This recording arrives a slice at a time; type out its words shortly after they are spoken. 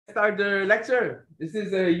Start the lecture. This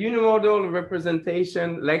is a unimodal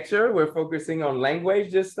representation lecture. We're focusing on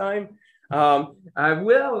language this time. I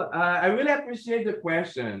really appreciate the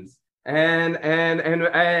questions, and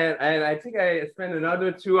I think I spent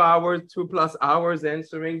another 2+ hours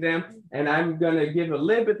answering them. And I'm gonna give a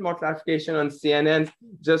little bit more clarification on CNN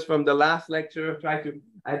just from the last lecture. Try to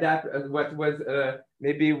adapt what was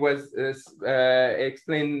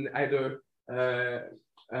explained either.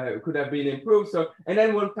 Could have been improved. So, and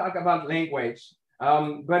then we'll talk about language.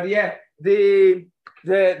 But yeah, the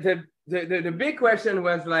big question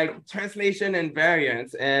was like translation and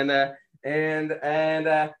variance, and I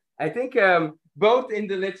think both in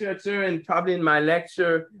the literature and probably in my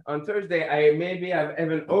lecture on Thursday, I maybe have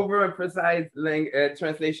even overemphasized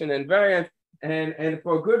translation and variance. And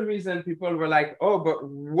for good reason, people were like, oh, but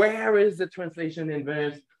where is the translation and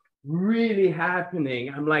variance really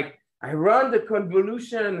happening? I'm like, I run the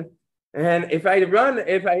convolution, and if I have an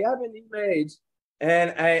image,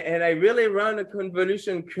 and I really run a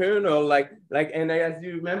convolution kernel, and as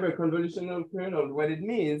you remember, convolutional kernel, what it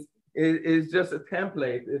means is just a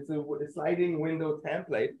template. It's a sliding window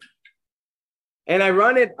template, and I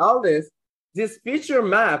run it all this feature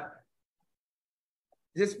map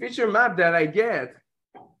that I get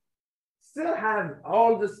still have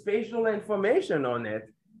all the spatial information on it.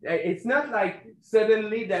 It's not like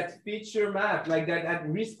suddenly that feature map, like that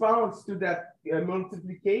response to that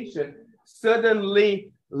multiplication,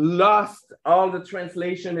 suddenly lost all the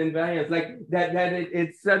translation and variance, like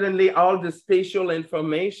it's suddenly all the spatial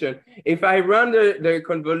information. If I run the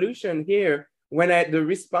convolution here, the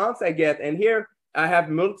response I get, and here I have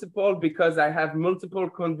multiple because I have multiple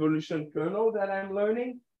convolution kernel that I'm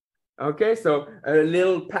learning. Okay, so a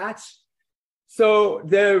little patch. So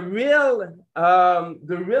the real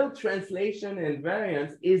translation and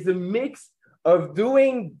variance is a mix of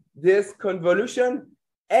doing this convolution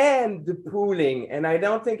and the pooling. And I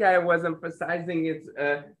don't think I was emphasizing it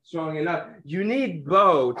strong enough. You need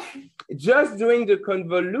both. Just doing the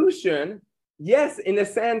convolution, yes, in a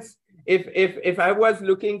sense, if I was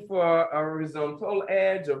looking for a horizontal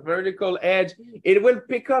edge or vertical edge, it will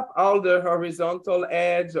pick up all the horizontal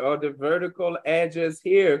edge or the vertical edges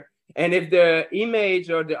here. And if the image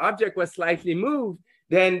or the object was slightly moved,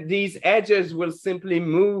 then these edges will simply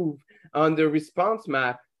move on the response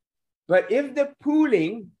map. But if the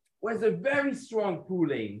pooling was a very strong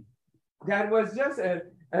pooling, that was just a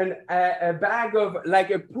bag of like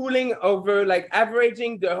a pooling over like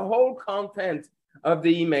averaging the whole content of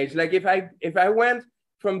the image. Like if I went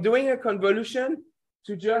from doing a convolution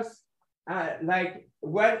to just like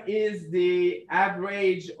what is the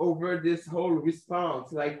average over this whole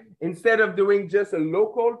response? Like instead of doing just a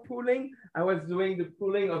local pooling, I was doing the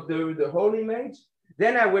pooling of the whole image.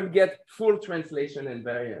 Then I would get full translation and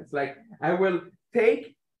variance. Like I will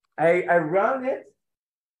take, I run it,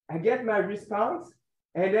 I get my response,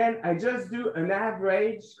 and then I just do an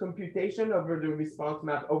average computation over the response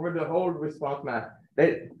map, over the whole response map.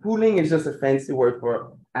 That pooling is just a fancy word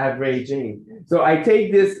for averaging. So I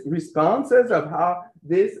take these responses of how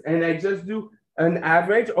this, and I just do an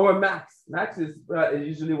average or a max. Max is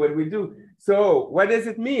usually what we do. So what does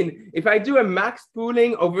it mean? If I do a max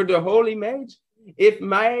pooling over the whole image, if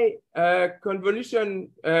my convolution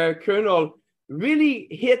kernel really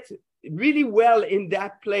hit really well in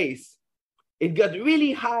that place, it got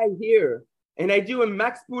really high here, and I do a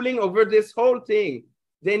max pooling over this whole thing,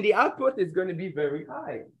 then the output is going to be very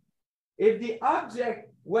high. If the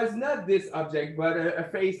object was not this object, but a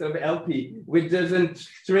face of LP, which doesn't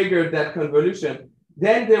trigger that convolution,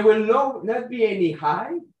 then there will not be any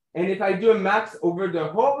high. And if I do a max over the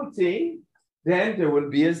whole thing, then there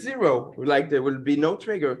will be a zero, like there will be no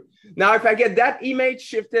trigger. Now, if I get that image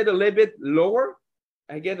shifted a little bit lower,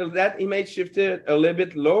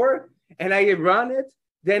 and I run it,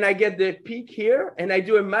 then I get the peak here, and I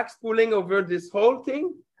do a max pooling over this whole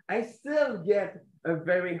thing, I still get a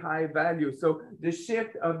very high value. So the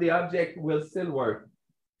shift of the object will still work.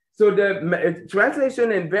 So the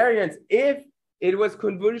translation and variance, if it was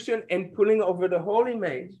convolution and pulling over the whole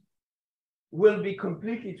image, will be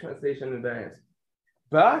completely translation and variance.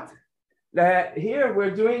 But here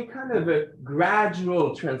we're doing kind of a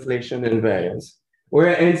gradual translation and variance,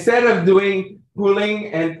 where instead of doing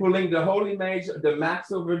pulling the whole image, the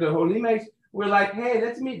max over the whole image, we're like, hey,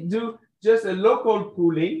 let me do just a local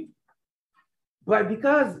pooling. But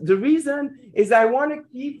because the reason is I want to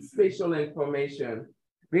keep spatial information,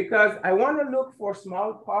 because I want to look for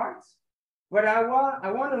small parts, but I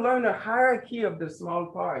want to learn a hierarchy of the small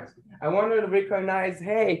parts. I want to recognize,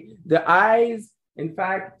 hey, the eyes, in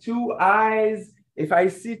fact, two eyes. If I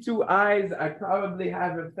see two eyes, I probably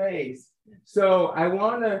have a face. So I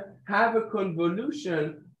want to have a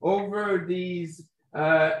convolution over these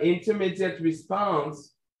intermediate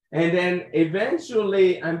response. And then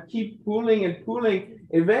eventually I'm keep pulling and pulling.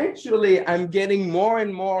 Eventually I'm getting more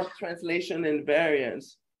and more translation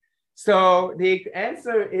invariance. So the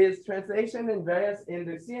answer is translation invariance in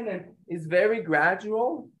the CNN is very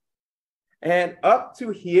gradual. And up to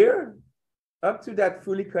here, up to that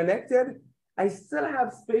fully connected, I still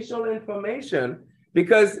have spatial information,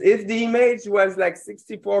 because if the image was like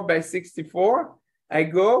 64 by 64, I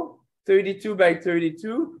go 32 by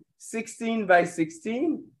 32, 16 by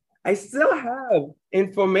 16, I still have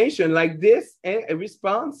information like this. A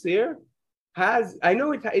response here has, I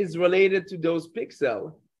know it is related to those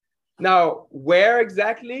pixels. Now, where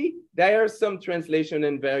exactly? There are some translation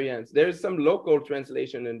invariance. There's some local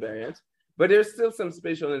translation invariance, but there's still some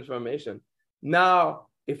spatial information. Now,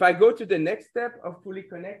 if I go to the next step of fully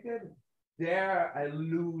connected, there I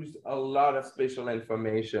lose a lot of spatial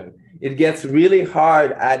information. It gets really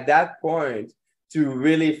hard at that point to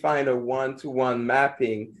really find a one-to-one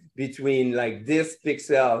mapping between like this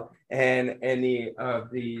pixel and any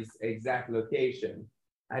of these exact locations.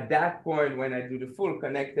 At that point, when I do the full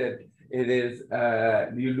connected, it is,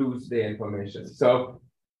 you lose the information. So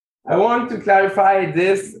I want to clarify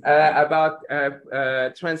this about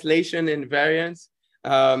translation invariance,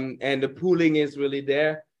 and the pooling is really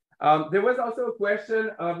there. There was also a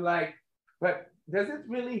question of like, but does it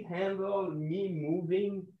really handle me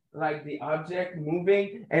moving, like the object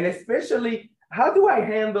moving? And especially, how do I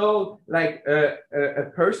handle like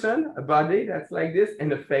a person, a body that's like this,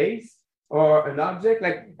 and a face or an object?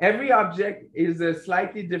 Like every object is a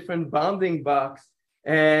slightly different bounding box,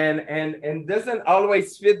 and doesn't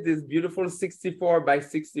always fit this beautiful 64 by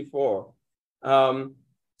 64.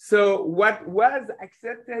 So what was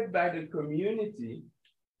accepted by the community,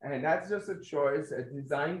 and that's just a choice, a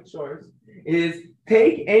design choice, is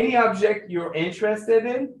take any object you're interested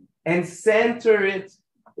in and center it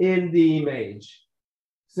in the image.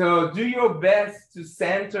 So do your best to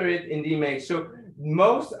center it in the image. So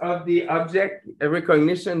most of the object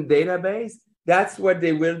recognition database, that's what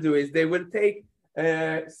they will do, is they will take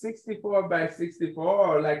 64 by 64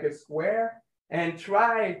 or like a square and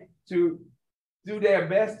try to do their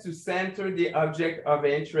best to center the object of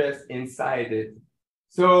interest inside it.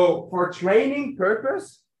 So for training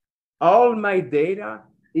purpose, all my data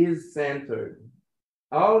is centered.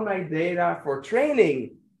 All my data for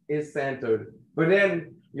training is centered. But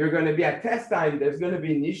then you're going to be at test time, there's going to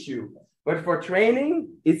be an issue. But for training,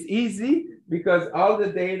 it's easy because all the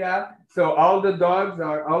data, so all the dogs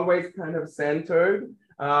are always kind of centered.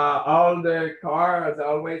 All the cars are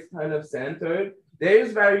always kind of centered.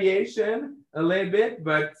 There's variation a little bit,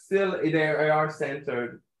 but still they are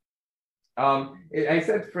centered. I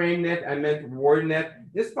said FrameNet, I meant WordNet.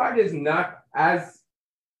 This part is not as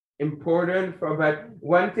important, but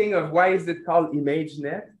one thing of why is it called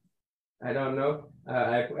ImageNet? I don't know.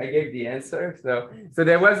 I gave the answer. So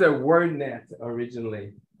there was a WordNet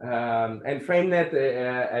originally. And FrameNet,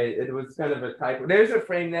 it was kind of a typo. There's a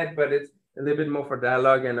FrameNet, but it's a little bit more for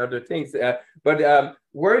dialogue and other things. But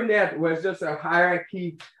WordNet was just a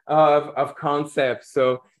hierarchy of concepts.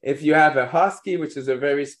 So if you have a husky, which is a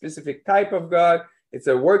very specific type of dog, it's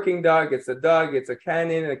a working dog, it's a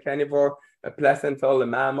canine, a carnivore, a placental, a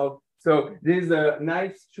mammal. So there's a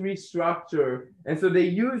nice tree structure. And so they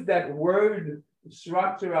use that word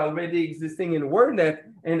structure already existing in WordNet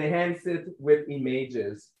and enhance it with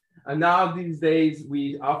images. And now these days,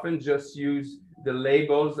 we often just use the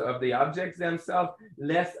labels of the objects themselves,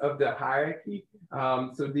 less of the hierarchy.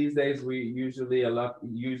 So these days, we usually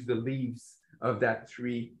use the leaves of that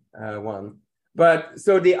tree one. But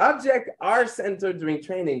so the objects are centered during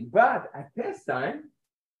training, but at test time,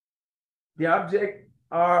 the objects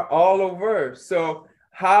are all over. So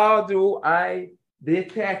how do I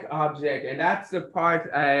detect object? And that's the part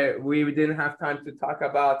we didn't have time to talk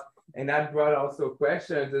about. And that brought also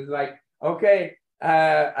questions. It's like, okay,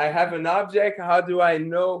 I have an object. How do I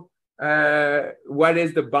know what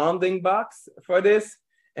is the bounding box for this?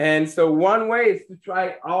 And so one way is to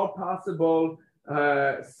try all possible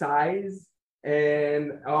size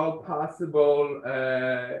and all possible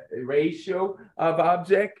ratio of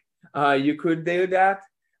object. You could do that.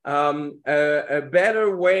 A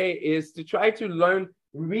better way is to try to learn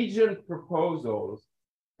region proposals.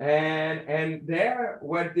 And there,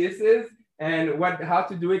 what this is and how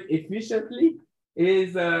to do it efficiently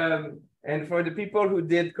is, and for the people who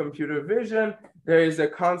did computer vision, there is a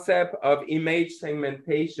concept of image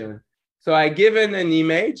segmentation. So I given an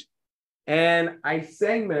image and I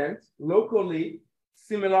segment locally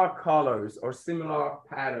similar colors or similar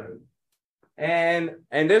patterns. And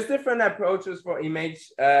there's different approaches for image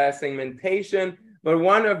segmentation, but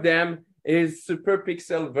one of them is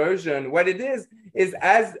superpixel version. What it is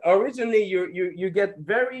as originally you get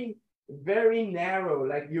very, very narrow,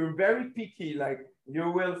 like you're very picky, like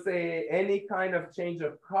you will say any kind of change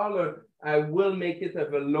of color, I will make it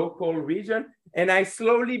of a local region. And I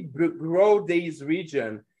slowly grow these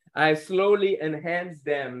regions. I slowly enhance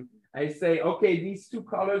them. I say, okay, these two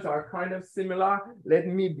colors are kind of similar. Let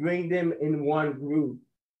me bring them in one group.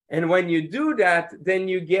 And when you do that, then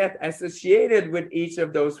you get associated with each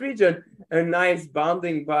of those regions a nice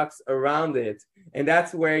bounding box around it. And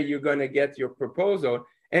that's where you're going to get your proposal.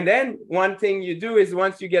 And then one thing you do is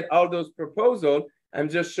once you get all those proposals, I'm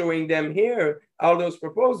just showing them here, all those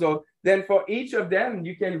proposals, then for each of them,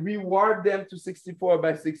 you can reward them to 64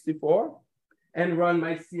 by 64 and run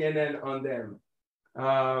my CNN on them.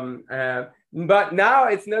 But now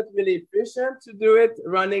it's not really efficient to do it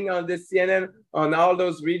running on the CNN on all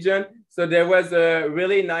those regions. So there was a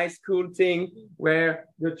really nice, cool thing where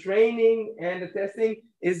the training and the testing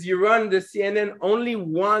is you run the CNN only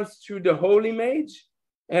once through the whole image.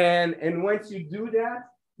 And once you do that,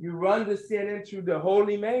 you run the CNN through the whole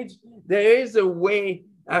image. There is a way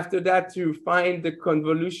after that to find the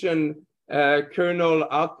convolution kernel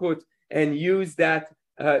output and use that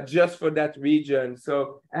just for that region.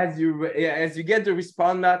 So as you get the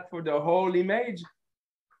response map for the whole image,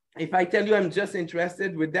 if I tell you I'm just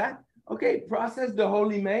interested with that, okay, process the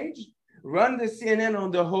whole image, run the CNN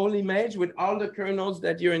on the whole image with all the kernels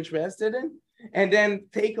that you're interested in, and then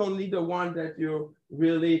take only the one that you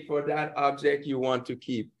really, for that object, you want to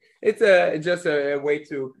keep. It's just a way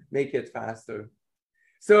to make it faster.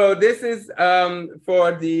 So this is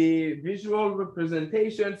for the visual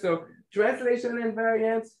representation. So translation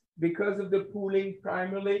invariance because of the pooling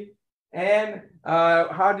primarily. And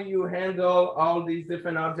how do you handle all these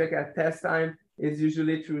different objects at test time is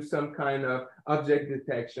usually through some kind of object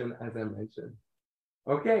detection, as I mentioned.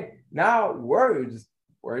 Okay, now words.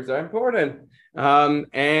 Words are important.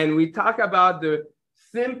 And we talk about the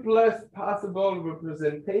simplest possible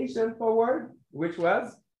representation for word, which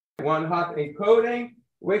was one-hot encoding,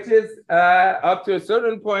 which is up to a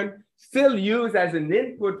certain point still used as an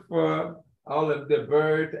input for all of the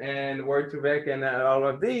BERT and Word2Vec and all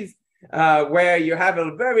of these, where you have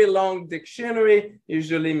a very long dictionary,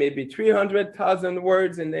 usually maybe 300,000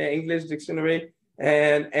 words in the English dictionary.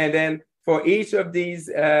 And then for each of these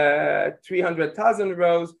 300,000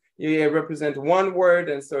 rows, you represent one word.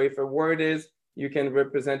 And so if a word is, you can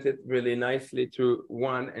represent it really nicely to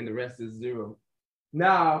 1 and the rest is 0.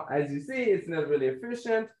 Now, as you see, it's not really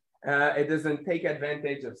efficient. It doesn't take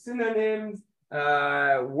advantage of synonyms,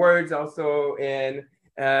 words also in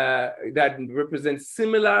that represent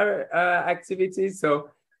similar activities.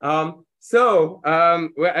 So, well,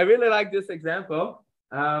 I really like this example.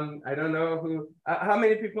 I don't know how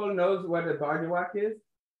many people knows what a Bardiwak is?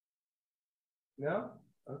 No?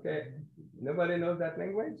 Okay. Nobody knows that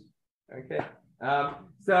language? Okay.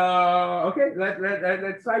 Okay,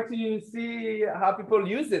 let's try to see how people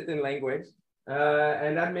use it in language.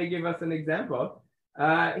 And that may give us an example.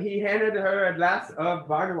 He handed her a glass of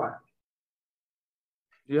Bardiwak.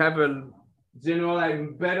 Do you have a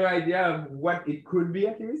general, better idea of what it could be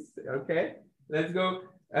at least? Okay, let's go.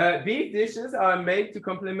 Beef dishes are made to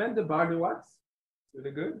complement the Bardiwaks.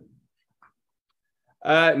 Really good.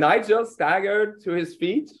 Nigel staggered to his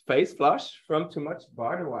feet, face flush from too much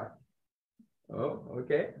Bardiwak. Oh,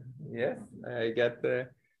 okay. Yes, I got the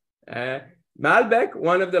Malbec,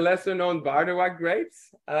 one of the lesser known Bardiwak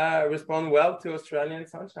grapes, respond well to Australian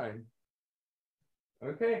sunshine.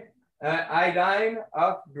 Okay. I dine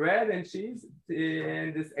off bread and cheese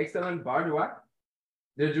in this excellent Bardiwak.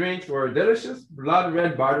 The drinks were delicious, blood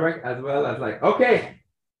red Bardiwak as well as okay.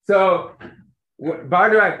 So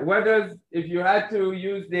Bardiwak, what does, if you had to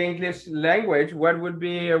use the English language, what would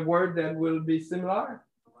be a word that will be similar?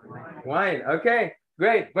 Wine. Okay,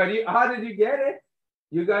 great. But how did you get it?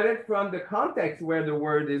 You got it from the context where the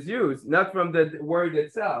word is used, not from the word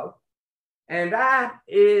itself. And that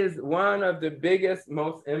is one of the biggest,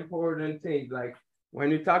 most important things. Like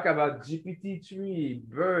when you talk about GPT-3,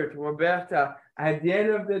 BERT, Roberta, at the end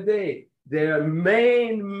of the day, the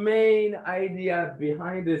main idea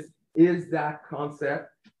behind this is that concept.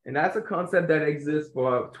 And that's a concept that exists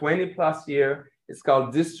for 20 plus years. It's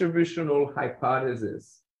called distributional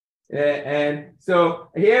hypothesis. And so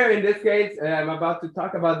here in this case, I'm about to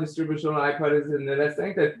talk about distributional hypothesis in the next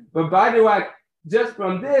section. But by the way, just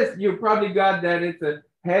from this, you probably got that it's a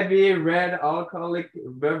heavy red alcoholic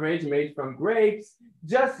beverage made from grapes.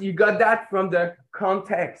 Just you got that from the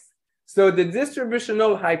context. So the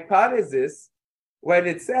distributional hypothesis, what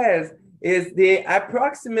it says is they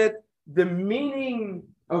approximate the meaning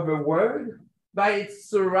of a word by its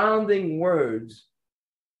surrounding words.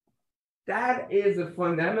 That is a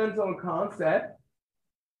fundamental concept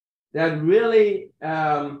that really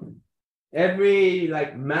every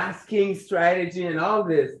like masking strategy and all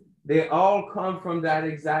this, they all come from that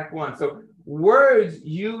exact one. So words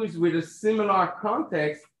used with a similar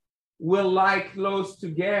context will lie close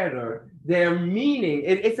together. Their meaning,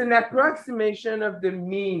 it's an approximation of the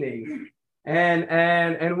meaning.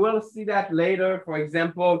 And we'll see that later. For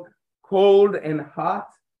example, cold and hot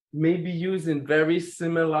may be used in very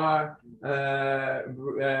similar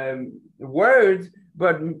words,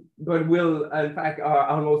 but will in fact are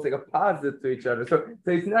almost like opposite to each other. So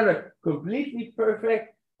it's not a completely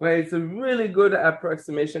perfect, but it's a really good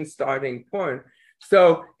approximation starting point.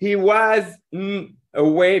 So he was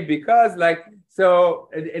away because the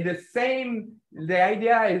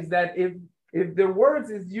idea is that if the words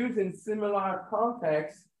is used in similar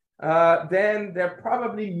contexts, then they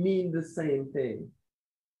probably mean the same thing.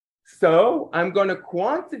 So I'm going to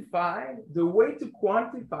quantify, the way to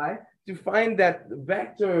quantify, to find that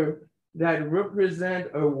vector that represent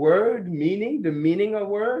a word meaning, the meaning of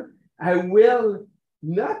word, I will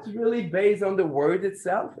not really based on the word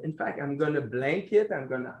itself. In fact, I'm going to blank it, I'm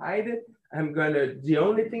going to hide it. The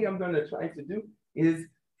only thing I'm going to try to do is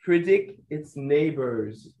predict its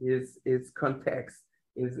neighbors, its context,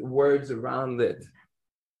 its words around it.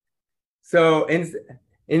 So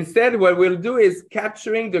instead, what we'll do is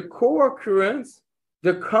capturing the co-occurrence,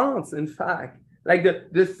 the counts, in fact, like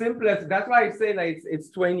the simplest, that's why I say that it's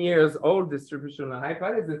 20 years old distributional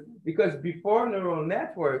hypothesis, because before neural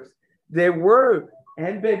networks, they were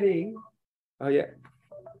embedding,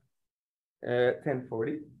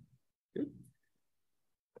 1040.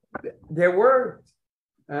 There were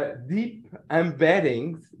deep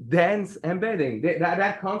embeddings, dense embedding.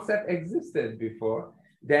 That concept existed before,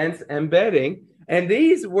 dense embedding. And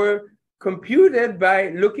these were computed by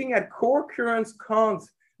looking at co-occurrence counts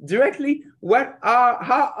directly.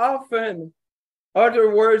 How often other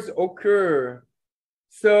words occur.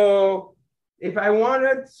 So if I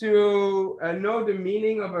wanted to know the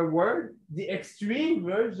meaning of a word, the extreme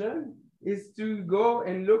version is to go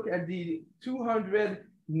and look at the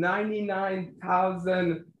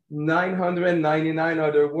 299,999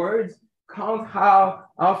 other words, count how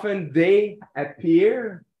often they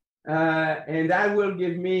appear, and that will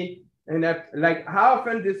give me like how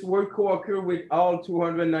often this word co-occur with all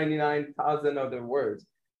 299,000 other words.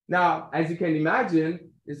 Now, as you can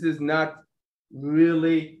imagine, this is not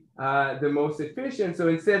really the most efficient. So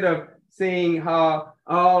instead of saying how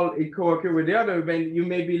all it co-occur with the other, then you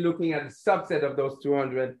may be looking at a subset of those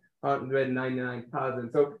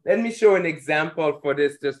 299,000. So let me show an example for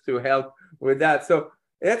this just to help with that. So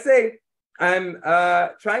let's say I'm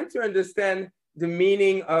trying to understand the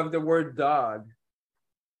meaning of the word dog.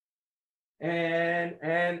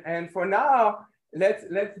 And for now, let's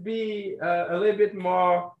be a little bit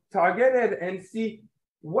more targeted and see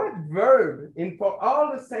what verb for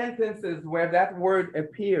all the sentences where that word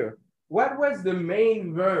appear, what was the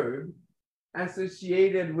main verb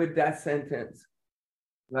associated with that sentence?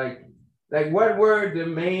 Like what were the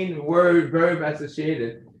main verb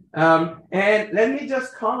associated? And let me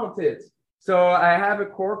just count it. So I have a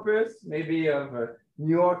corpus, maybe of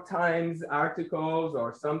New York Times articles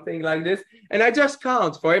or something like this. And I just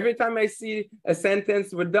count. For every time I see a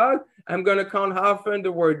sentence with dog, I'm going to count how often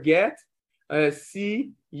the word get,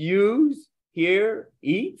 see, use, hear,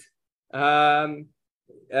 eat, and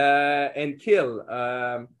kill.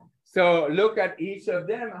 So look at each of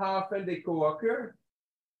them, how often they co-occur.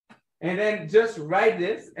 And then just write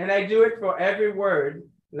this. And I do it for every word.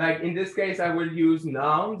 Like in this case, I will use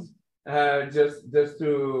nouns. Just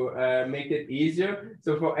to make it easier.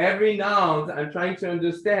 So for every noun, I'm trying to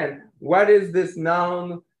understand what is this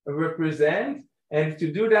noun represent. And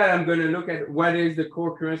to do that, I'm going to look at what is the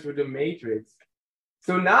co-occurrence with the matrix.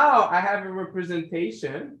 So now I have a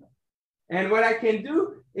representation. And what I can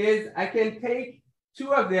do is I can take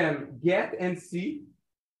two of them, get and see.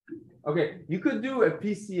 Okay, you could do a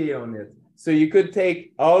PCA on it. So you could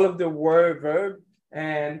take all of the verb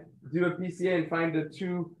and do a PCA and find the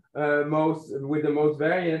two with the most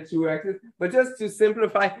variant, two axes. But just to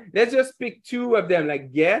simplify, let's just pick two of them,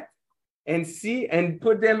 like get and see, and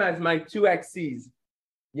put them as my two axes,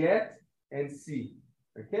 get and see.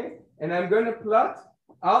 Okay, and I'm going to plot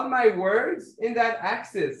all my words in that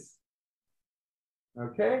axis.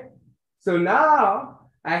 Okay, so now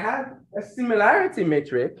I have a similarity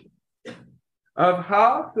matrix of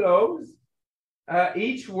how close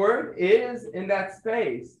each word is in that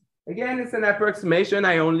space. Again, it's an approximation.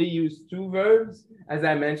 I only use 2 verbs. As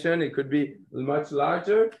I mentioned, it could be much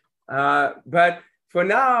larger. But for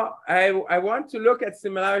now, I want to look at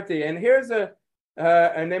similarity. And here's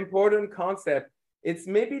an important concept. It's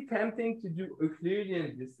maybe tempting to do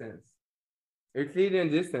Euclidean distance. Euclidean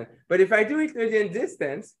distance. But if I do Euclidean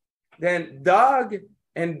distance, then dog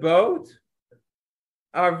and boat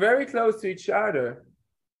are very close to each other.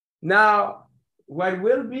 Now, what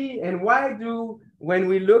will be, and why do, when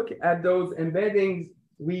we look at those embeddings,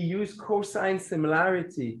 we use cosine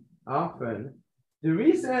similarity often? The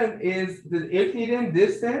reason is the Euclidean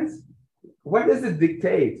distance. What does it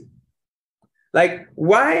dictate? Like,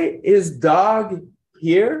 why is dog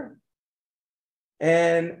here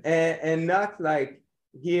and not like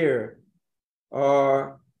here?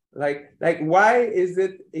 Or like why is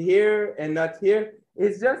it here and not here?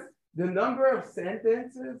 It's just the number of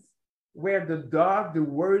sentences where the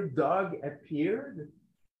word dog appeared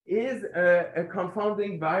is a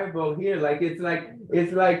confounding variable here. Like it's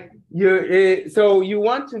like so you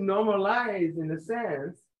want to normalize in a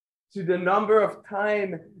sense to the number of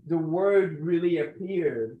time the word really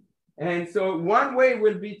appeared. And so one way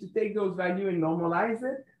will be to take those values and normalize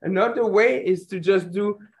it. Another way is to just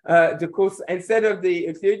do the cosine, instead of the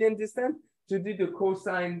Euclidean distance, to do the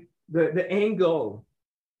cosine, the angle.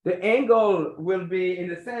 The angle will be, in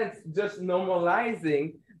a sense, just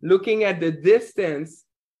normalizing, looking at the distance.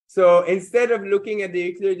 So instead of looking at the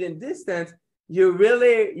Euclidean distance, you're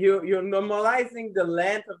normalizing the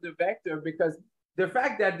length of the vector, because the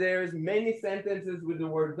fact that there's many sentences with the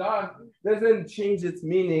word dog doesn't change its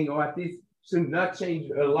meaning, or at least should not change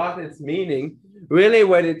a lot its meaning. Really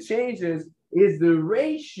what it changes is the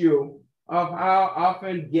ratio of how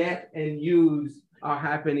often get and use are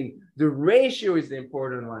happening. The ratio is the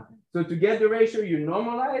important one. So to get the ratio, you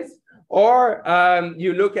normalize, or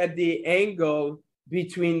you look at the angle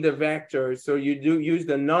between the vectors. So you do use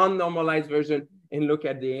the non-normalized version and look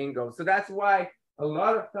at the angle. So that's why a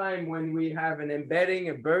lot of time when we have an embedding,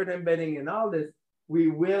 a bird embedding and all this, we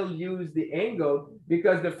will use the angle,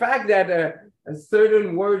 because the fact that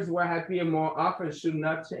certain words will appear more often should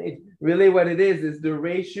not change. Really what it is the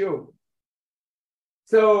ratio.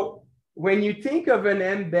 So when you think of an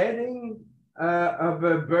embedding, of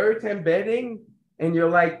a bird embedding, and you're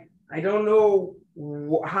like, I don't know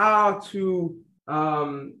how to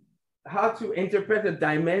interpret the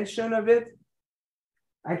dimension of it,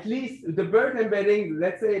 at least the bird embedding,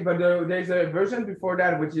 let's say, but there's a version before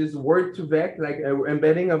that, which is word to vector, like an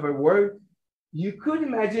embedding of a word. You could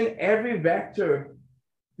imagine every vector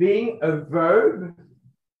being a verb,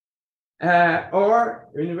 or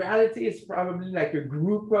in reality, it's probably like a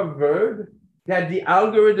group of verbs that the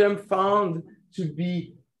algorithm found to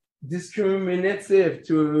be discriminative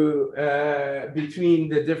to between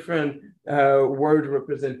the different word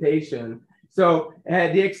representation. So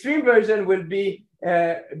the extreme version will be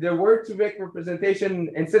the word to vector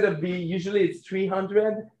representation. Instead of usually it's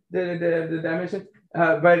 300, the dimension,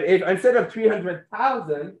 but if instead of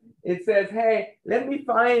 300,000, it says, hey, let me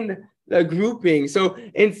find the grouping. So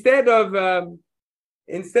instead of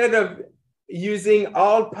using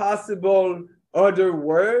all possible other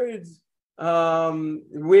words,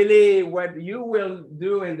 really what you will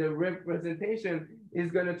do in the representation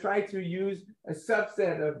is going to try to use a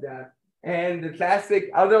subset of that. And the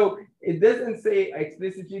classic, although it doesn't say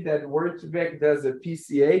explicitly that word2vec does a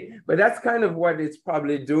PCA, but that's kind of what it's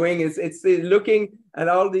probably doing. It's looking at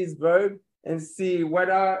all these verbs and see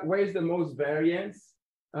where's the most variance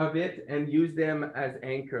of it and use them as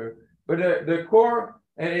anchor. But the core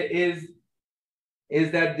is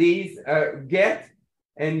that these get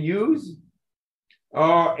and use,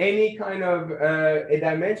 or any kind of a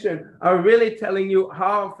dimension, are really telling you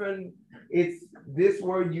how often it's this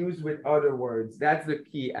word used with other words. That's the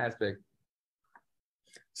key aspect.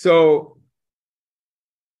 So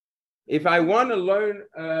if I want to learn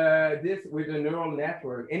this with a neural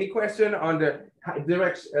network, any question on the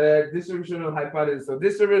distributional hypothesis? So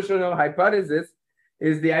distributional hypothesis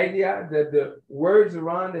is the idea that the words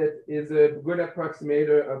around it is a good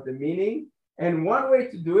approximator of the meaning. And one way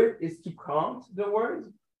to do it is to count the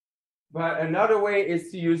words, but another way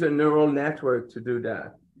is to use a neural network to do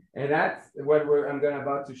that. And that's what I'm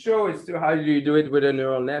about to show, is to how do you do it with a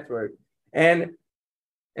neural network. And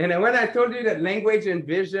when I told you that language and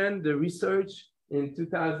vision, the research in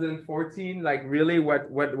 2014, like really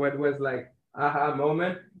what was like aha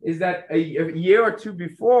moment, is that a year or two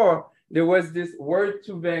before, there was this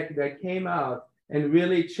word2vec that came out and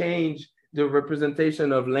really changed the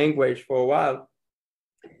representation of language for a while.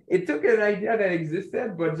 It took an idea that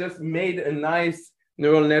existed, but just made a nice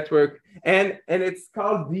neural network. And it's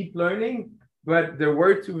called deep learning. but the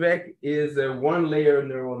word2vec is a one-layer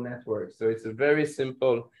neural network. So it's a very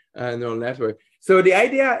simple neural network. So the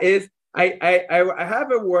idea is I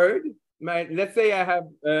have a word. Let's say I have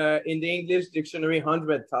in the English dictionary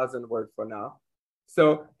 100,000 words for now.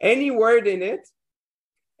 So any word in it,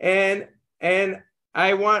 and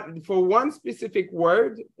I want for one specific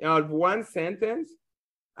word of one sentence,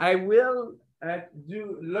 I will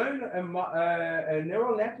learn a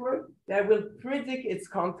neural network that will predict its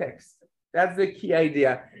context. That's the key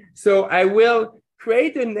idea. So I will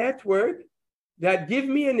create a network that give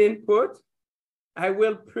me an input. I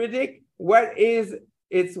will predict what is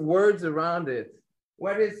its words around it,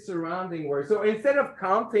 what is surrounding words. So instead of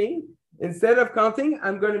counting,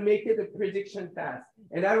 I'm going to make it a prediction task.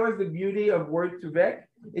 And that was the beauty of word2vec.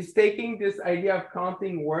 It's taking this idea of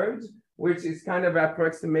counting words, which is kind of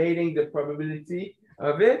approximating the probability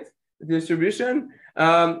of it, distribution.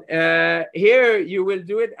 Here, you will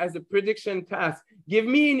do it as a prediction task. Give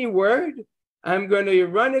me any word. I'm going to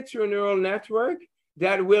run it through a neural network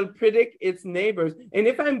that will predict its neighbors. And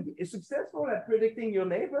if I'm successful at predicting your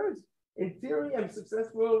neighbors, in theory, I'm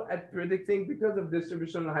successful at predicting, because of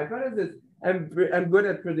distributional hypothesis, I'm good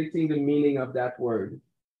at predicting the meaning of that word.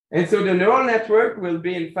 And so the neural network will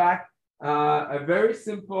be, in fact, a very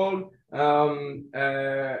simple, and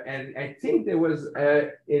I think there was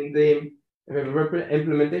in the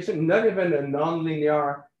implementation, not even a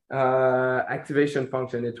nonlinear activation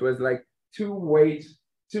function. It was like two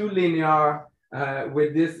linear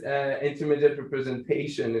with this intermediate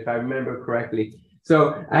representation, if I remember correctly.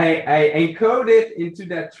 So I encode it into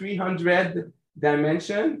that 300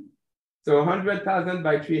 dimension, so 100,000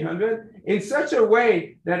 by 300, in such a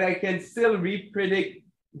way that I can still repredict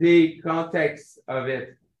the context of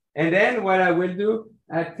it. And then what I will do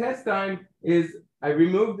at test time is I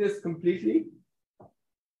remove this completely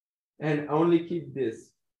and only keep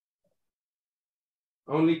this.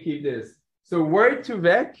 Only keep this. So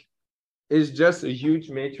word2vec is just a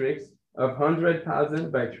huge matrix of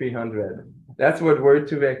 100,000 by 300. That's what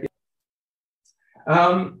word2vec is.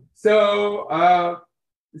 So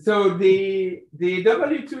the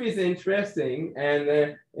W2 is interesting,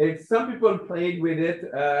 and some people played with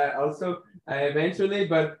it also eventually,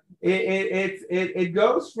 but it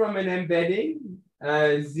goes from an embedding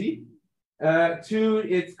Z to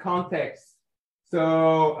its context.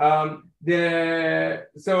 So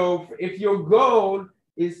so if your goal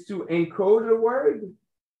is to encode a word,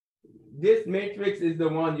 this matrix is the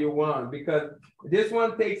one you want, because this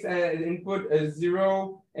one takes as input a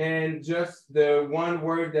 0 and just the one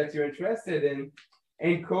word that you're interested in,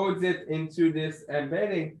 encodes it into this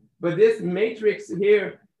embedding. But this matrix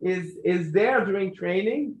here is there during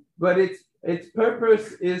training, but its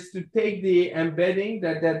purpose is to take the embedding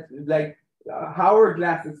that like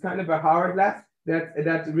hourglass, it's kind of a hourglass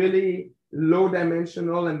that's really low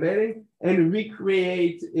dimensional embedding, and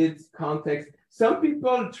recreate its context. Some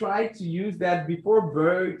people try to use that before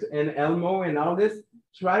Bert and Elmo and all this,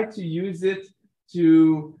 try to use it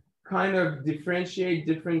to kind of differentiate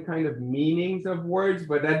different kind of meanings of words,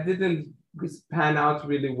 but that didn't pan out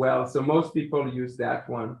really well. So most people use that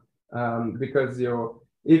one because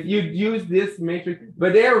if you use this matrix,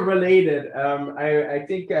 but they're related. I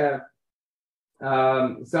think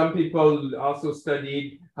some people also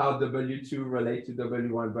studied how W2 relate to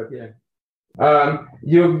W1, but yeah.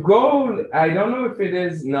 Your goal, I don't know if it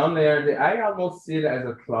is nonlinear. I almost see it as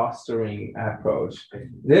a clustering approach.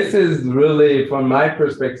 This is really, from my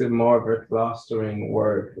perspective, more of a clustering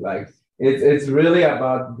work. Like it's really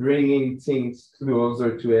about bringing things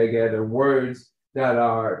closer together, words that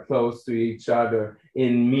are close to each other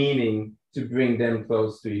in meaning to bring them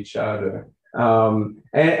close to each other. And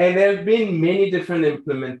there have been many different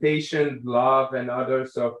implementations, love and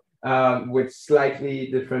others. So with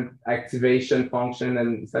slightly different activation function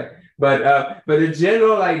and stuff. But the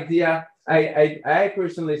general idea, I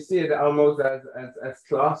personally see it almost as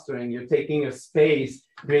clustering. You're taking a space,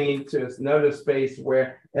 bringing to another space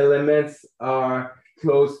where elements are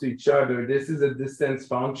close to each other. This is a distance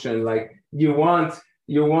function. Like you want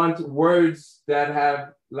words that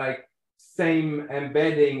have like same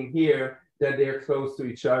embedding here, that they're close to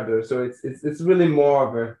each other. So it's really more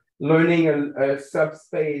of a learning a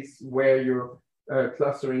subspace where your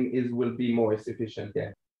clustering will be more sufficient.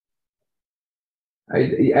 Yeah.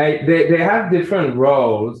 They have different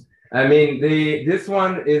roles. I mean, this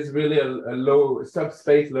one is really a low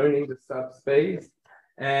subspace, learning the subspace,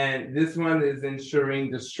 and this one is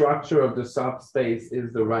ensuring the structure of the subspace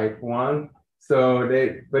is the right one. So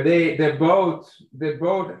they're both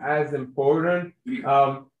as important.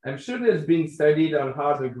 I'm sure there's been studied on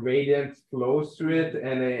how the gradient flows through it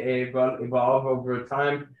and evolve over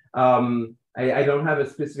time. I don't have a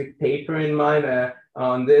specific paper in mind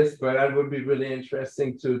on this, but that would be really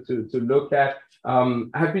interesting to look at.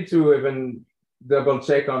 Happy to even double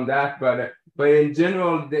check on that, but in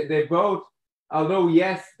general, they both, although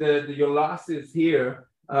yes, your loss is here,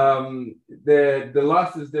 the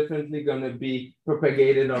loss is definitely going to be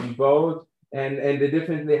propagated on both, and they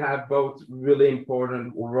definitely have both really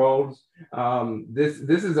important roles.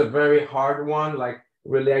 This is a very hard one, like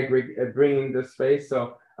really bringing the space.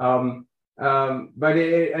 So, but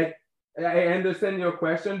I understand your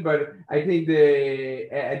question, but I think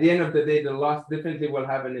at the end of the day, the loss definitely will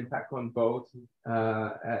have an impact on both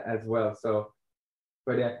as well. So,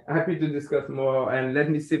 but yeah, happy to discuss more, and let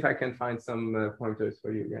me see if I can find some pointers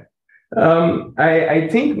for you. Yeah, I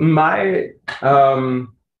think my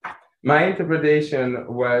interpretation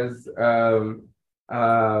was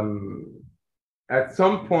at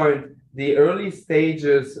some point the early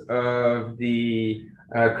stages of the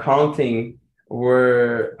counting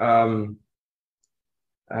were I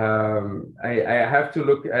have to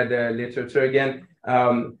look at the literature again.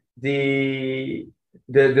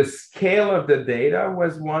 The scale of the data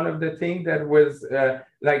was one of the things that was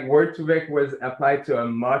like word2vec was applied to a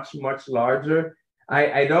much larger.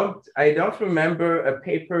 I don't remember a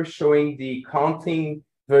paper showing the counting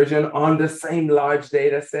version on the same large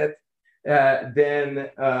data set than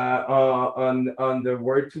on the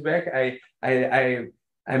word2vec.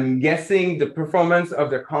 I'm guessing the performance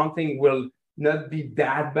of the counting will not be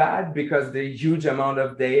that bad because the huge amount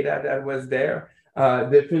of data that was there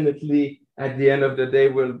definitely at the end of the day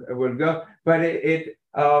will go. But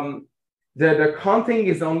the counting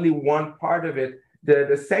is only one part of it.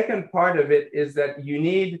 The second part of it is that you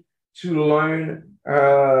need to learn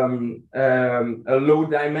a low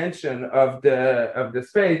dimension of the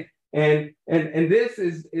space, and this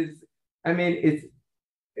is I mean it's.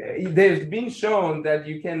 There's been shown that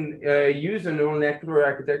you can use a neural network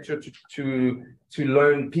architecture to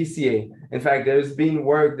learn PCA. In fact, there's been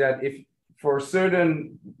work that if for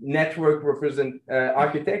certain network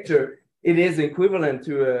architecture, it is equivalent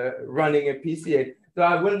to running a PCA. So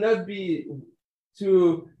I will not be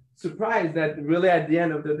too surprised that really at the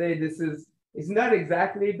end of the day, it's not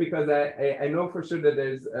exactly, because I know for sure that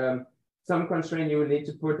there's some constraint you will need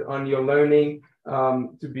to put on your learning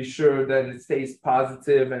to be sure that it stays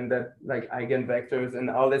positive and that like eigenvectors and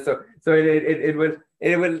all this. So it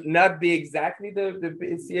will not be exactly the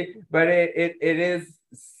PCA, but it is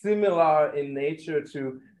similar in nature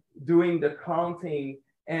to doing the counting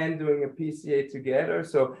and doing a PCA together.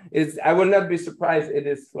 So I will not be surprised it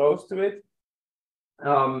is close to it.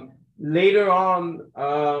 Later on,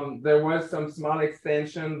 there was some small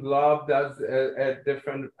extension. Love does a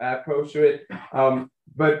different approach to it.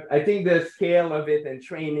 But I think the scale of it and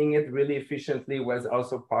training it really efficiently was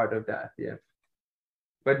also part of that. Yeah.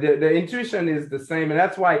 But the intuition is the same. And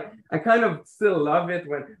that's why I kind of still love it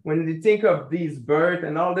when you think of these BERT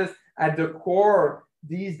and all this, at the core,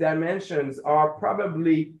 these dimensions are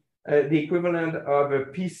probably the equivalent of a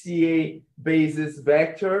PCA basis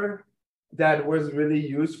vector that was really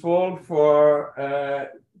useful for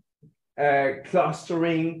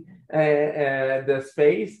clustering the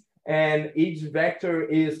space. And each vector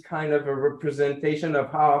is kind of a representation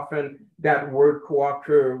of how often that word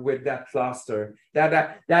co-occur with that cluster.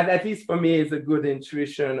 That at least for me is a good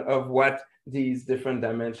intuition of what these different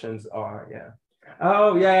dimensions are. Yeah.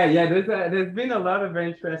 Oh yeah. There's been a lot of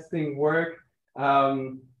interesting work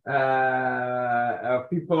of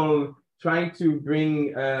people trying to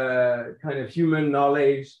bring kind of human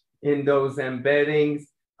knowledge in those embeddings.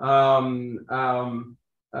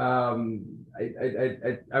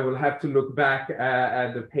 I will have to look back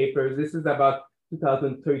at the papers. This is about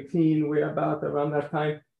 2013. We're about around that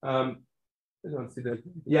time. I don't see that.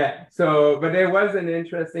 Yeah. So, but there was an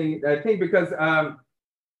interesting thing because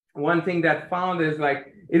one thing that found is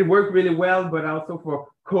like it worked really well, but also for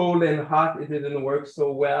cold and hot, it didn't work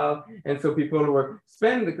so well. And so people were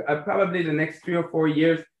spend probably the next 3 or 4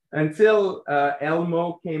 years until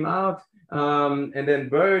Elmo came out, and then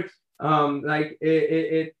BERT. Like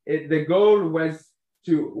the goal was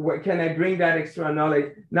can I bring that extra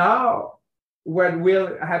knowledge? Now, what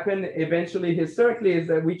will happen eventually historically is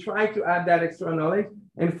that we try to add that extra knowledge.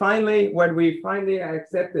 And finally, what we finally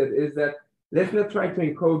accepted is that let's not try to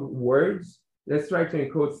encode words. Let's try to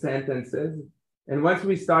encode sentences. And once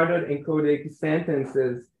we started encoding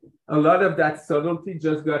sentences, a lot of that subtlety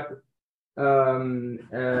just got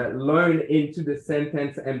learned into the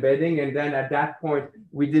sentence embedding. And then at that point,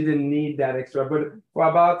 we didn't need that extra. But for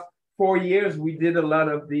about 4 years, we did a lot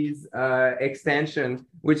of these extensions,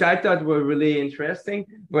 which I thought were really interesting.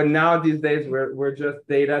 But now these days, we're just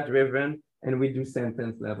data driven and we do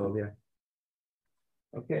sentence level. Yeah.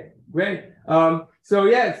 Okay, great.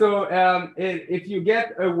 If you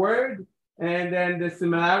get a word and then the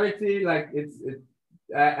similarity, like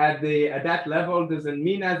at that level doesn't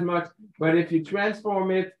mean as much, but if you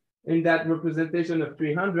transform it in that representation of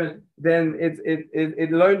 300, then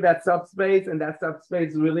it learned that subspace, and that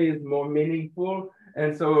subspace really is more meaningful.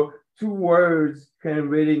 And so two words can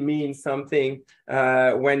really mean something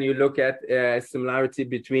when you look at similarity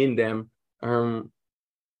between them. And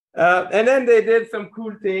then they did some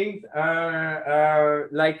cool things,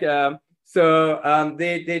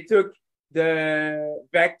 they took the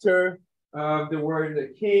vector of the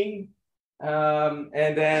word king,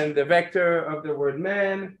 and then the vector of the word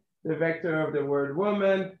man, the vector of the word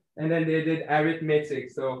woman, and then they did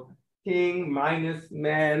arithmetic. So king minus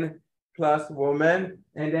man plus woman,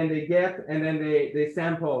 and then they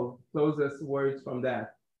sample closest words from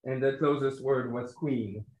that, and the closest word was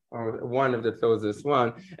queen, or one of the closest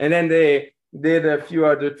one. And then they did a few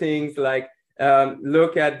other things, like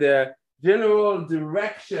look at the general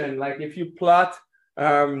direction. Like if you plot,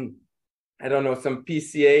 I don't know, some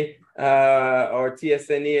PCA or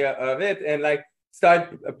TSNE of it, and like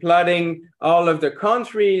start plotting all of the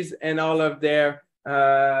countries and all of their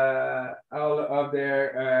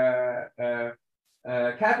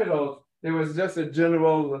capitals, there was just a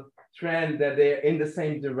general trend that they're in the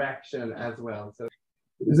same direction as well. So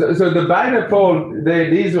the by default,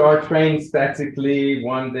 these are trained statically,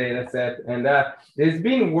 one data set, and there's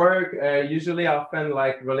been work usually often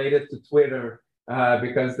like related to Twitter,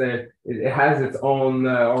 because it has its own,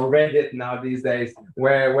 or Reddit now these days,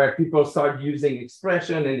 where people start using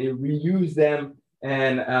expression and they reuse them.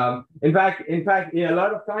 And in fact, a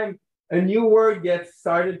lot of time, a new word gets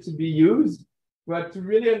started to be used, but to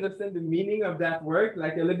really understand the meaning of that word,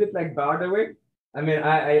 like a little bit like Bardawick. I mean,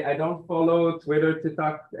 I don't follow Twitter,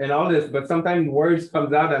 TikTok, and all this, but sometimes words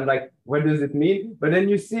comes out, I'm like, what does it mean? But then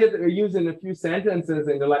you see it used in a few sentences,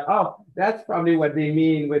 and you're like, oh, that's probably what they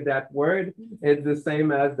mean with that word. It's the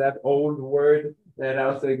same as that old word that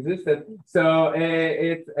also existed. So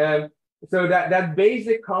so that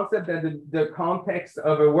basic concept, that the context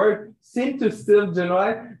of a word seems to still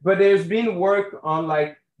generalize, but there's been work on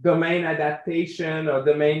like domain adaptation or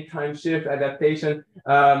domain time shift adaptation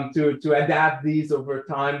to adapt these over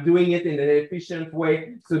time, doing it in an efficient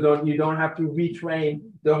way so you don't have to retrain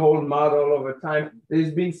the whole model over time.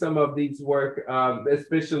 There's been some of these work,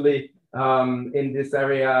 especially in this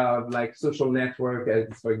area of like social network,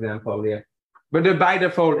 as for example, yeah. But the by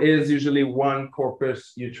default is usually one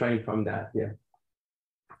corpus you train from that, yeah.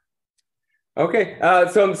 Okay,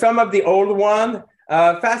 so some of the old one.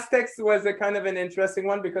 Fast text was a kind of an interesting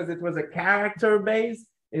one because it was a character base.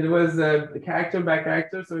 It was character by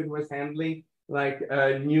character, so it was handling like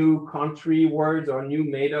new country words or new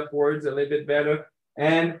made-up words a little bit better.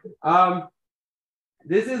 And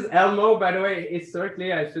this is Elmo, by the way.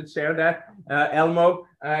 Historically, I should share that. Elmo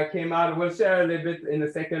came out. We'll share a little bit in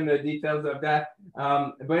a second the details of that.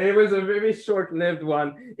 But it was a very short-lived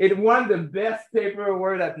one. It won the best paper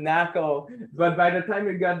award at NACL, but by the time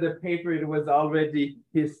it got the paper, it was already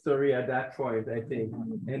history at that point, I think.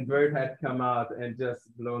 And BERT had come out and just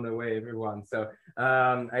blown away everyone. So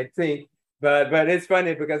I think, but it's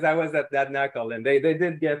funny because I was at that NACL and they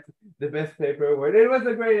did get the best paper award. It was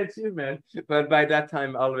a great achievement, but by that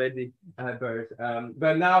time already BERT.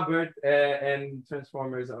 But now BERT and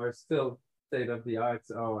transformers are still state of the art,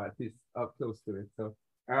 or at least up close to it. So,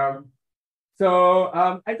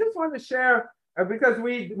 I just want to share because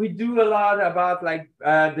we do a lot about like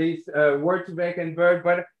these Word2Vec and BERT,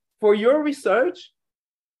 but for your research,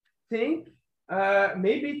 think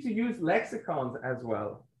maybe to use lexicons as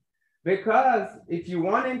well, because if you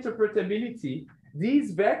want interpretability,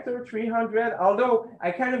 these vector 300, although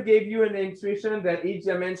I kind of gave you an intuition that each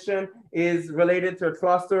dimension is related to a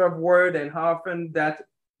cluster of word and how often that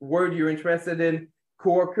word you're interested in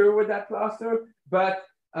co-occur with that cluster, but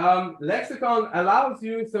lexicon allows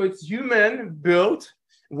you, so it's human built.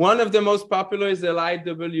 One of the most popular is the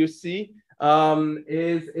LIWC,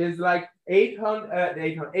 is like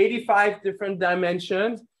 85 different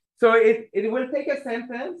dimensions. So it will take a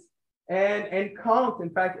sentence and count. In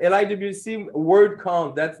fact, LIWC word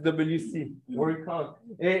count, that's WC, word count.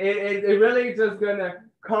 It really just gonna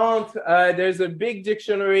count. There's a big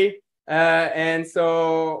dictionary. And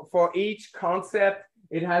so for each concept,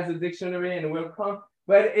 it has a dictionary and will count.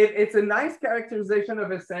 But it's a nice characterization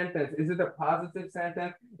of a sentence. Is it a positive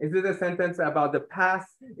sentence? Is it a sentence about the past?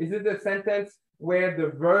 Is it a sentence where the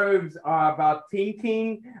verbs are about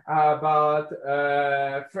thinking, about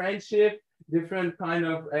friendship, different kind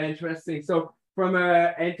of interesting. So from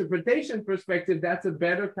an interpretation perspective, that's a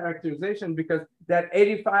better characterization because that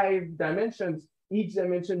 85 dimensions each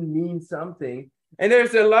dimension means something. And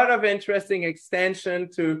there's a lot of interesting extension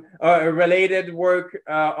to related work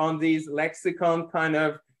on these lexicon kind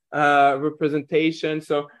of representation.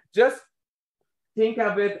 So just think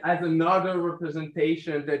of it as another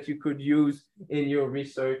representation that you could use in your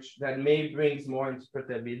research that may brings more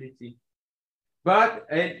interpretability. But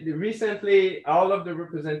recently, all of the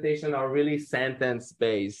representation are really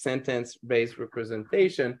sentence-based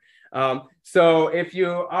representation. So if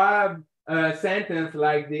you have a sentence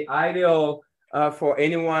like the ideal for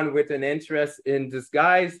anyone with an interest in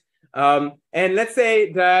disguise, and let's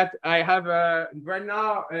say that I have right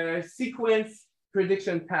now a sequence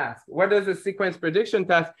prediction task. What does a sequence prediction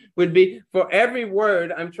task would be? For every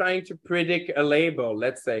word, I'm trying to predict a label,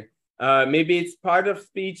 let's say. Maybe it's part of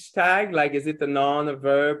speech tag, like is it a noun, a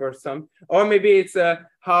verb, or some, or maybe it's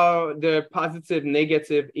how the positive,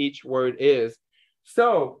 negative each word is.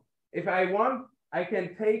 So if I want, I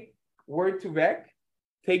can take word2vec,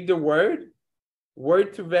 take the word,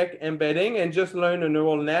 word2vec embedding, and just learn a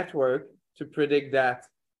neural network to predict that.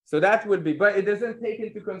 So that would be, but it doesn't take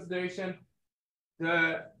into consideration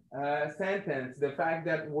the sentence, the fact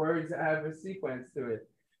that words have a sequence to it.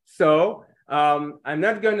 So I'm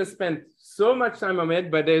not going to spend so much time on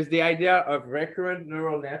it, but there's the idea of recurrent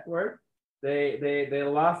neural network. They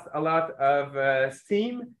lost a lot of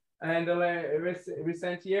steam in the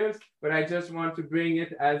recent years, but I just want to bring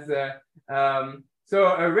it as a, so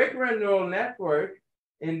a recurrent neural network,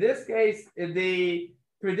 in this case, the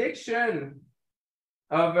prediction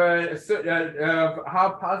of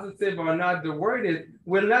how positive or not the word is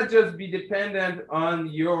will not just be dependent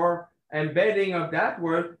on your embedding of that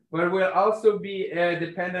word, but will also be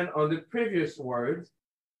dependent on the previous words.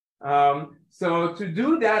 So to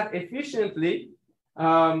do that efficiently,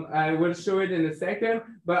 I will show it in a second,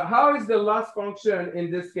 but how is the loss function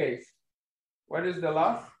in this case? What is the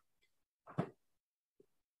loss?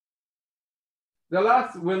 The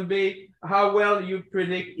loss will be how well you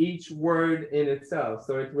predict each word in itself.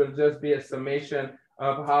 So it will just be a summation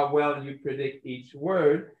of how well you predict each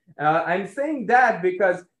word. I'm saying that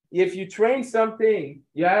because if you train something,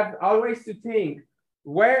 you have always to think,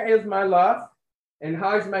 where is my loss and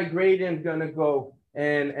how is my gradient gonna go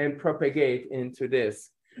and propagate into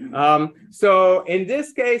this? So in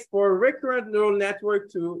this case, for a recurrent neural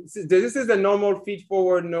network this is a normal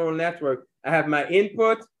feed-forward neural network. I have my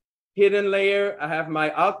input, hidden layer, I have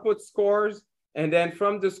my output scores, and then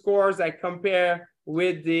from the scores, I compare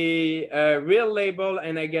with the real label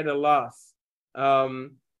and I get a loss.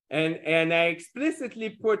 And I explicitly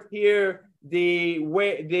put here the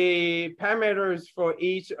parameters for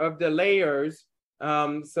each of the layers.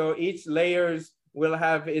 So each layers will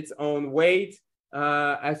have its own weight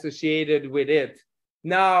associated with it.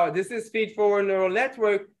 Now, this is feed-forward neural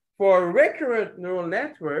network. For a recurrent neural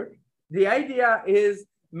network, the idea is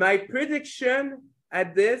my prediction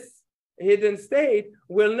at this hidden state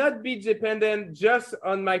will not be dependent just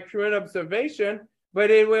on my current observation, but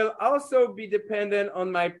it will also be dependent on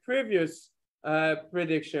my previous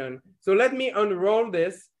prediction. So let me unroll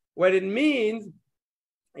this. What it means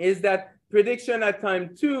is that prediction at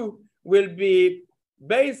time 2 will be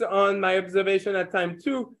based on my observation at time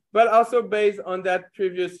 2, but also based on that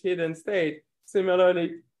previous hidden state.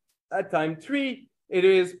 Similarly, at time 3, it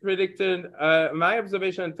is predicted my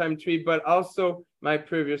observation at time 3, but also my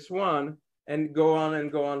previous one, and go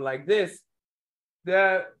on like this.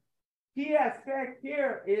 The key aspect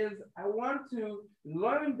here is I want to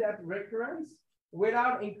learn that recurrence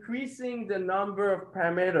without increasing the number of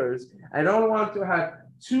parameters. I don't want to have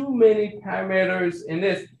too many parameters in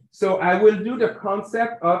this. So I will do the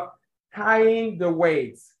concept of tying the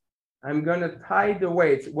weights. I'm gonna tie the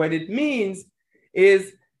weights. What it means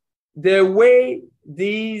is the way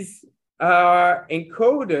these are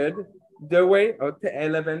encoded, the way,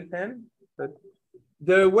 1110,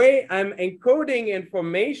 the way I'm encoding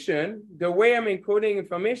information,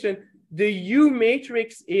 the U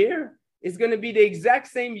matrix here is going to be the exact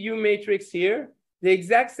same U matrix here, the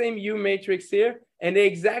exact same U matrix here, and the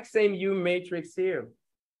exact same U matrix here.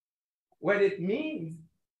 What it means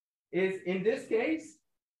is, in this case,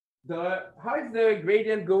 how is the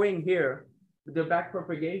gradient going here? The back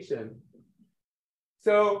propagation.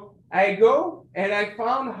 So I go and I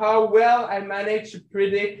found how well I managed to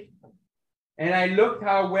predict, and I looked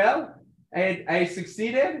how well I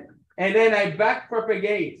succeeded, and then I back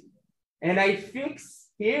propagate, and I fix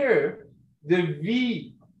here the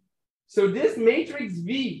V. So this matrix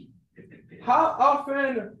V, how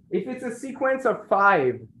often, if it's a sequence of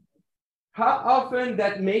 5, how often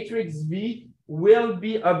that matrix V will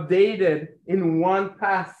be updated in one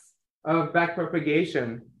pass of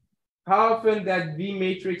backpropagation? How often that V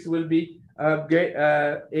matrix will be upgrade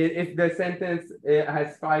if the sentence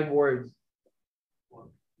has 5 words.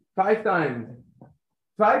 5 times.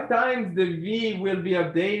 5 times the V will be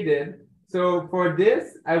updated. So for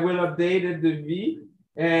this, I will update the V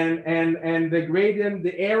and the gradient,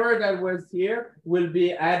 the error that was here will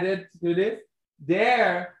be added to this.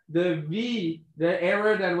 There, the V, the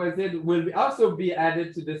error that was it will also be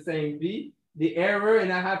added to the same V. The error,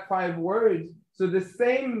 and I have 5 words. So the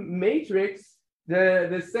same matrix,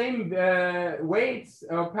 the same weights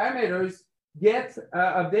or parameters get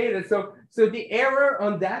updated. So the error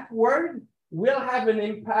on that word will have an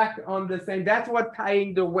impact on the same. That's what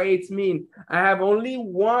tying the weights mean. I have only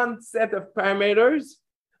one set of parameters,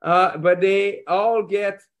 but they all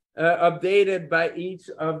get updated by each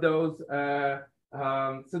of those.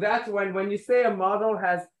 So that's when you say a model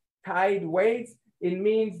has tied weights, it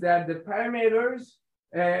means that the parameters,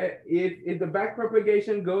 if the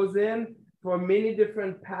backpropagation goes in for many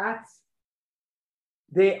different paths,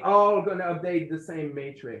 they all gonna update the same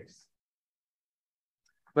matrix.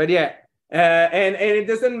 But yeah, and it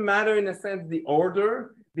doesn't matter in a sense the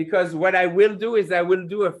order, because what I will do is I will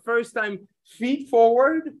do a first time feed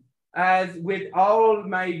forward, as with all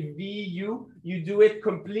my VU, you do it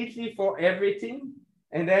completely for everything.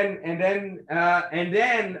 And then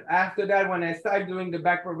after that, when I start doing the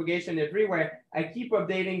backpropagation everywhere, I keep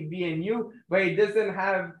updating V and U, but it doesn't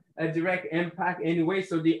have a direct impact anyway.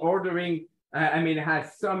 So the ordering, it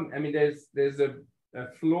has some, there's a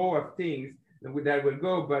flow of things that will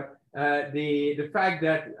go, but the fact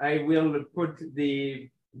that I will put the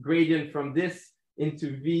gradient from this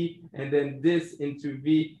into V and then this into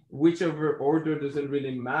V, whichever order doesn't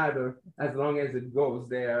really matter as long as it goes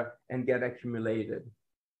there and get accumulated.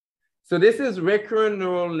 So this is recurrent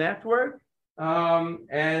neural network.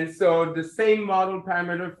 And so the same model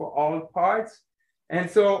parameter for all parts. And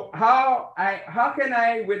so how can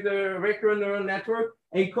I, with the recurrent neural network,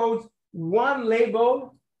 encode one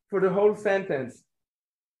label for the whole sentence?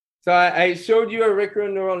 So I showed you a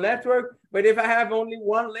recurrent neural network, but if I have only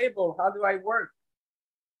one label, how do I work?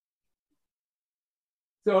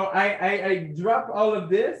 So I drop all of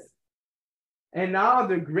this, and now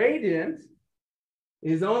the gradient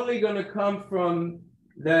is only going to come from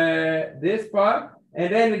this part,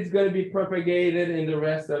 and then it's going to be propagated in the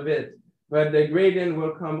rest of it. But the gradient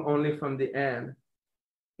will come only from the end.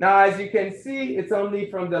 Now, as you can see, it's only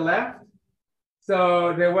from the left.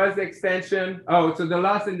 So there was extension. Oh, so the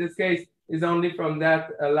loss in this case is only from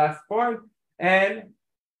that last point. And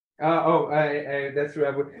that's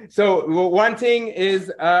right. So one thing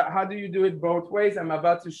is, how do you do it both ways? I'm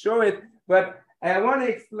about to show it, but I want to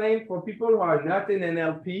explain for people who are not in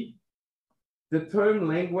NLP, the term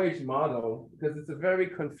language model, because it's a very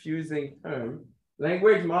confusing term.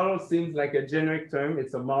 Language model seems like a generic term.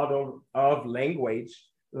 It's a model of language,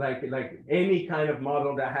 like any kind of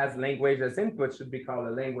model that has language as input should be called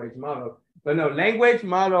a language model. But no, language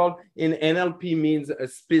model in NLP means a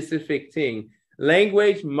specific thing.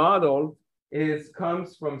 Language model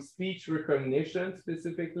comes from speech recognition,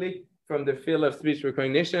 specifically from the field of speech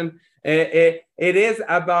recognition. It is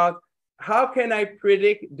about how can I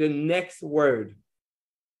predict the next word.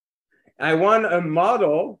 I want a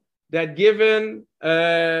model that given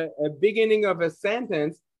a beginning of a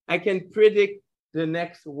sentence, I can predict the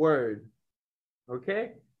next word,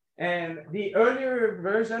 okay? And the earlier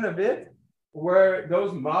version of it were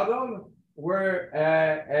those models were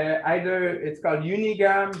either it's called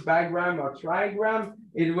unigram, bigram, or trigram.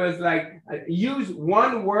 It was like use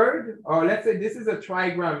one word, or let's say this is a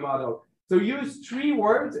trigram model. So use 3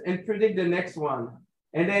 words and predict the next one.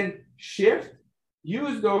 And then shift,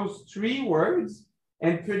 use those 3 words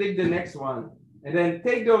and predict the next one. And then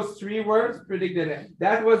take those 3 words, predict the next.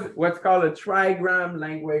 That was what's called a trigram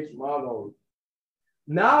language model.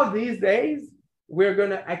 Now, these days, we're going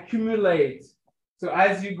to accumulate. So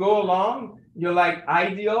as you go along, you're like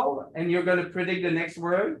ideal, and you're going to predict the next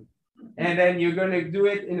word. And then you're going to do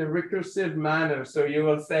it in a recursive manner. So you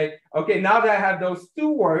will say, okay, now that I have those 2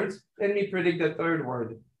 words, let me predict the 3rd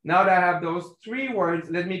word. Now that I have those 3 words,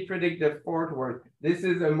 let me predict the 4th word. This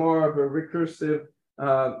is a more of a recursive,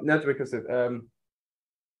 not recursive,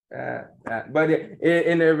 but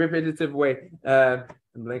in a repetitive way. I'm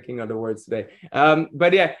blanking on the words today.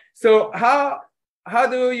 But yeah, so how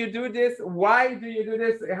do you do this? Why do you do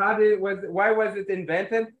this? Why was it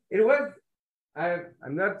invented? It was, I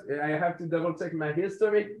have to double check my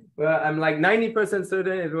history, but I'm like 90%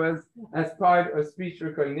 certain it was as part of speech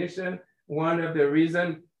recognition. One of the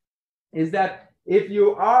reasons is that if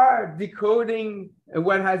you are decoding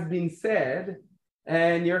what has been said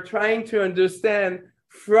and you're trying to understand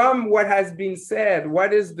from what has been said,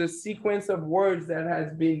 what is the sequence of words that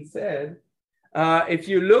has been said, if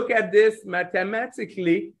you look at this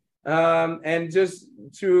mathematically and just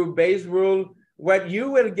through Bayes' rule, what you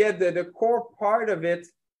will get, the core part of it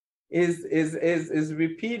is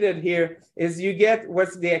repeated here, is you get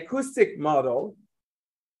what's the acoustic model.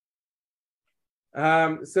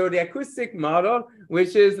 So the acoustic model,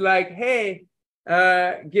 which is like, hey,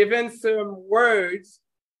 given some words,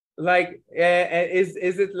 like, is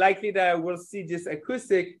it likely that I will see this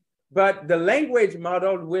acoustic? But the language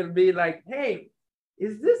model will be like, hey,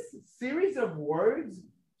 is this series of words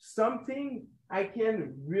something I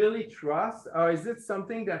can really trust? Or is it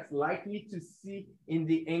something that's likely to see in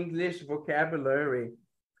the English vocabulary?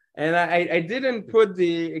 And I didn't put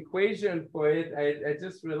the equation for it. I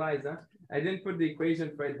just realized that I didn't put the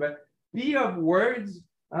equation for it, but P of words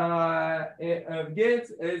of Git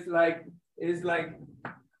is like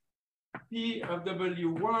P of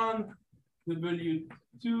W1,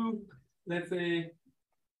 W2, let's say.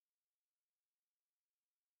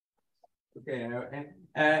 Okay,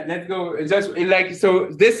 let's go. Just like, so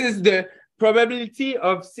this is the probability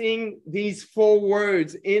of seeing these 4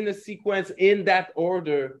 words in a sequence in that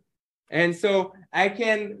order. And so I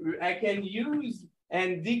can use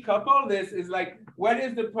and decouple this, is like, what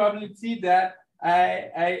is the probability that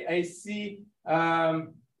I see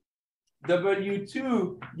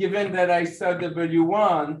W2 given that I saw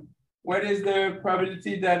W1? What is the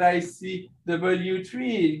probability that I see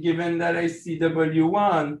W3 given that I see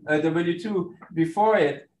W2 before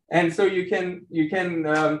it? And so you can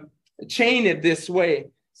chain it this way.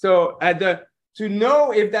 So to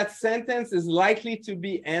know if that sentence is likely to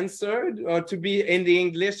be answered or to be in the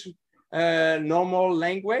English normal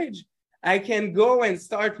language, I can go and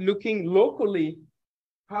start looking locally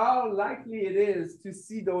how likely it is to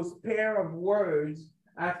see those pair of words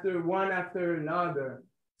one after another.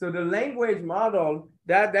 So the language model,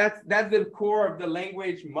 that's the core of the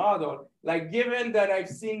language model. Like, given that I've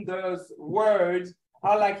seen those words,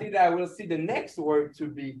 how likely that I will see the next word to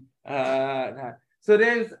be. So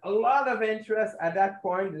there's a lot of interest at that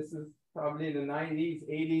point. This is probably in the 90s,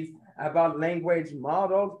 80s, about language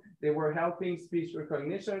models. They were helping speech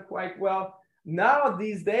recognition quite well. Now,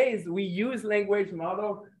 these days, we use language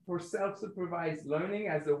model for self-supervised learning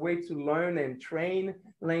as a way to learn and train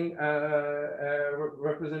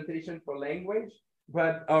representation for language.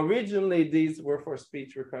 But originally, these were for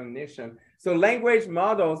speech recognition. So language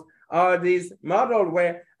models are these models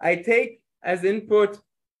where I take as input,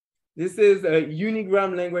 this is a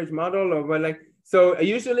unigram language model, or like, so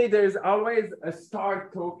usually there's always a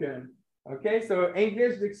start token. Okay, so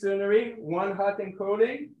English dictionary, 1 hot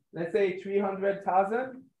encoding, let's say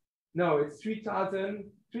 300,000. No, it's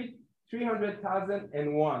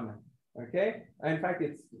 300,001. Okay, in fact,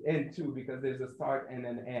 it's N2 because there's a start and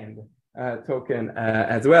an end token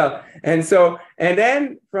as well. And so, and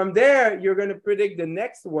then from there, you're going to predict the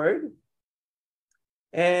next word.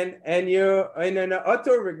 And you, in an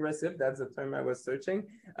autoregressive, that's the term I was searching,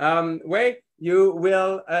 way, you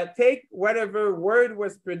will take whatever word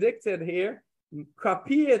was predicted here,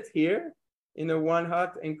 copy it here in a 1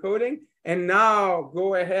 hot encoding, and now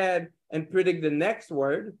go ahead and predict the next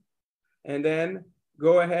word, and then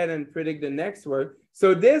go ahead and predict the next word.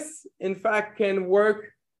 So this, in fact, can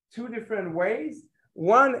work 2 different ways.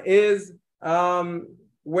 One is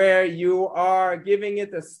where you are giving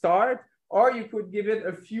it a start, or you could give it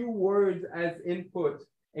a few words as input,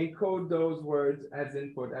 encode those words as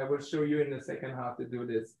input. I will show you in a second how to do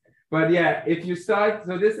this. But yeah, if you start,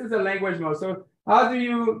 so this is a language model. So how do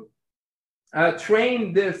you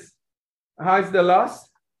train this? How's the loss?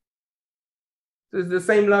 So it's the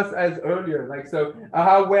same loss as earlier. Like, so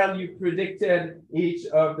how well you predicted each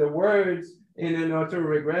of the words in an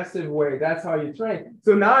autoregressive way. That's how you train.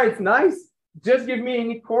 So now it's nice. Just give me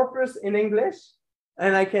any corpus in English,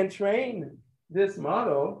 and I can train this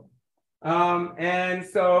model. And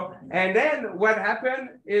then what happened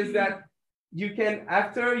is that you can,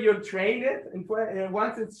 after you've trained it, and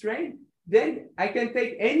once it's trained, then I can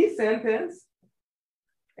take any sentence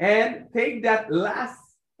and take that last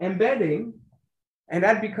embedding, and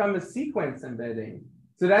that becomes a sequence embedding.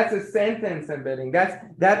 So that's a sentence embedding.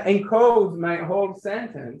 That encodes my whole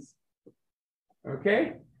sentence.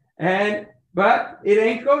 Okay? But it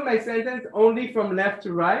encodes my sentence only from left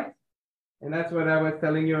to right. And that's what I was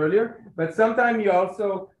telling you earlier. But sometimes you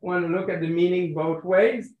also want to look at the meaning both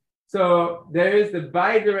ways. So there is the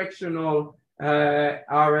bidirectional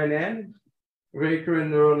RNN,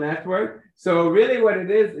 recurrent neural network. So really what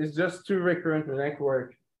it is just 2 recurrent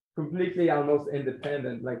networks, completely almost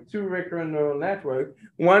independent, like 2 recurrent neural networks,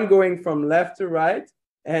 one going from left to right.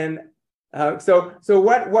 And how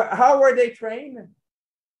were they trained?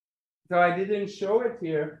 So I didn't show it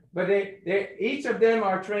here, but each of them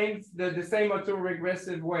are trained the same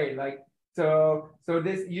autoregressive way. Like so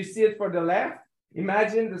this, you see it for the left.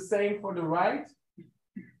 Imagine the same for the right.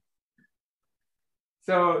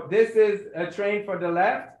 So this is a train for the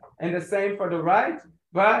left and the same for the right.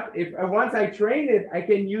 But if once I train it, I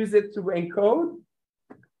can use it to encode.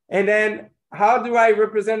 And then how do I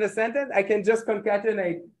represent a sentence? I can just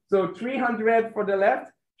concatenate. So 300 for the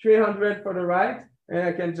left, 300 for the right, and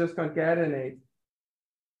I can just concatenate.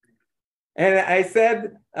 And I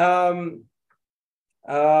said,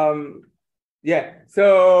 yeah,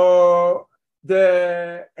 so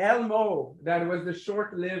the Elmo, that was the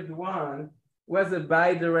short-lived one, was a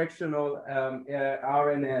bidirectional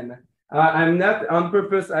RNN. I'm not on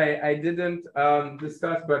purpose, I didn't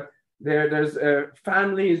discuss, but there's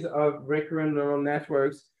families of recurrent neural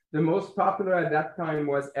networks. The most popular at that time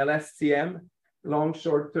was LSTM, long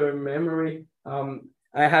short-term memory.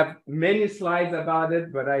 I have many slides about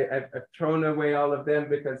it, but I've thrown away all of them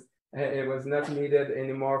because it was not needed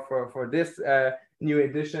anymore for this new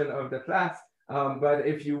edition of the class. But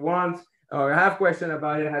if you want or have questions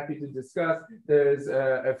about it, happy to discuss. There's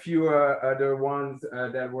a few other ones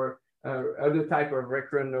that were other type of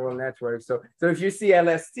recurrent neural networks. So if you see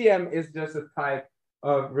LSTM, it's just a type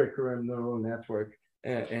of recurrent neural network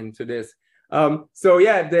into this. So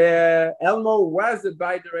yeah, the Elmo was a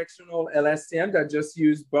bidirectional LSTM that just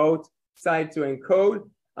used both sides to encode.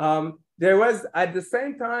 There was at the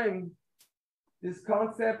same time this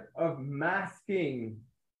concept of masking.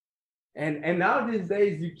 And now these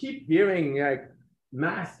days you keep hearing like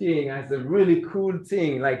masking as a really cool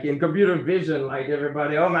thing, like in computer vision, like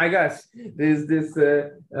everybody, oh my gosh, there's this,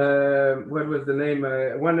 what was the name?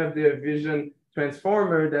 One of the vision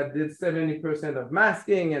transformer that did 70% of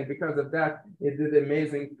masking, and because of that, it did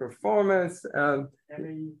amazing performance.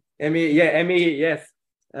 ME, yes.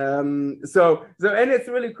 So and it's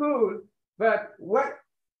really cool, but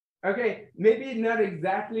okay, maybe not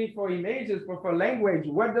exactly for images, but for language,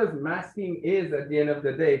 what does masking is at the end of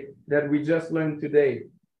the day that we just learned today?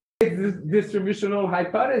 It's this distributional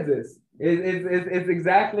hypothesis. It's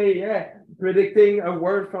exactly, yeah, predicting a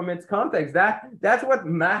word from its context. That's what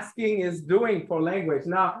masking is doing for language.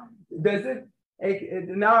 Now,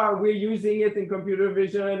 now we're using it in computer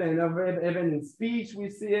vision and even in speech,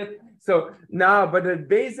 we see it. So now, but the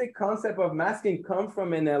basic concept of masking comes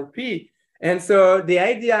from NLP. And so the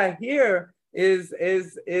idea here is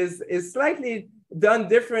slightly done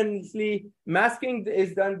differently. Masking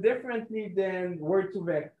is done differently than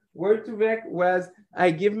word2vec. Word2vec was,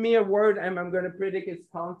 give me a word and I'm going to predict its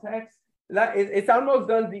context. It's almost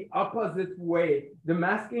done the opposite way. The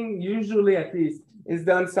masking, usually at least, is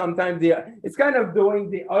done sometimes. It's kind of doing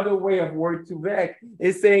the other way of word2vec.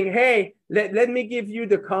 Is saying, hey, let me give you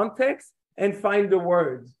the context and find the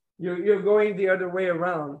words. You're going the other way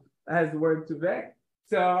around as word2vec.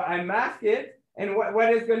 So I mask it, and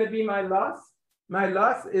what is going to be my loss? My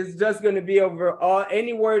loss is just going to be over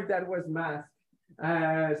any word that was masked.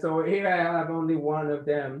 So here I have only one of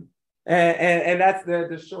them, and that's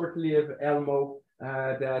the short-lived Elmo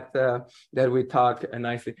that we talk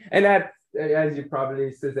nicely. And that, as you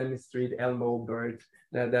probably Sesame Street, Elmo bird.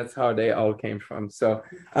 That's how they all came from. So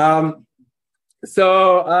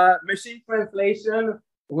machine translation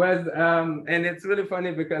was, and it's really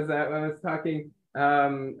funny because I was talking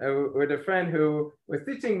with a friend who was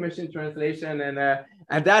teaching machine translation, and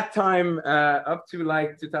at that time, up to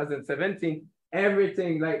like 2017,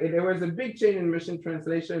 everything, like there was a big change in machine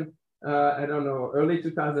translation, I don't know, early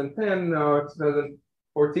 2010 or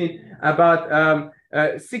 2014, about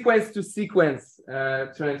sequence to sequence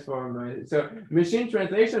transformer. So machine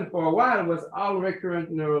translation for a while was all recurrent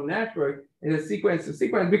neural network in a sequence to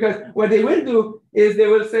sequence, because what they will do is they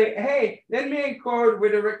will say, hey, let me encode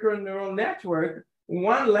with a recurrent neural network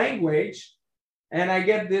one language, and I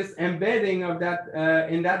get this embedding of that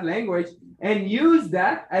in that language, and use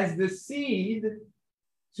that as the seed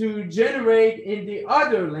to generate in the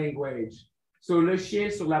other language. So le chien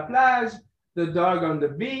sur la plage, the dog on the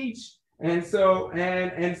beach, and so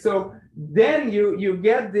then you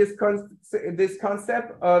get this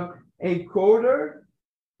concept of encoder,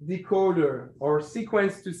 decoder, or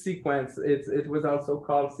sequence to sequence. It was also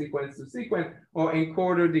called sequence to sequence, or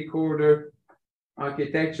encoder decoder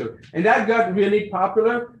architecture, and that got really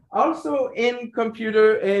popular also in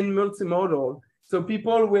multimodal. So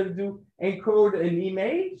people will encode an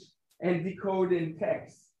image and decode in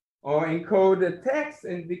text, or encode a text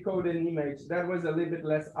and decode an image. That was a little bit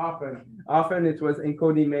less often. Often it was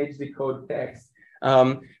encode image, decode text.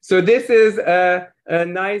 So this is a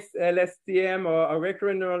nice LSTM, or a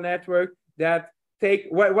recurrent neural network that take,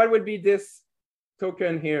 what would be this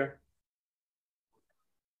token here?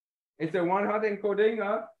 It's a one-hot encoding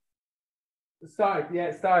of start.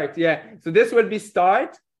 Yeah, start. Yeah. So this will be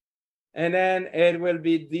start, and then it will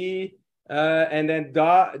be D, and then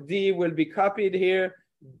D will be copied here,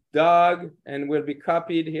 dog, and will be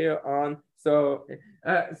copied here on. So,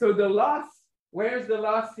 so the loss, where's the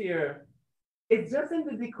loss here? It's just in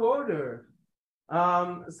the decoder.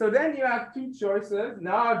 So then you have two choices.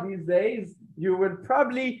 Now, these days, you would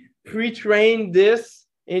probably pre-train this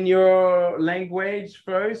in your language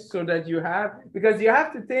first so that you have, because you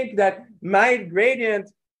have to think that my gradient,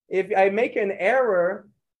 if I make an error,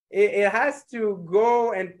 it has to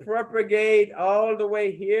go and propagate all the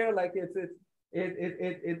way here. Like it's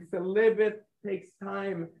a little bit, takes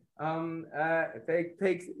time.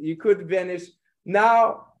 You could vanish.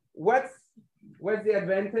 Now, what's the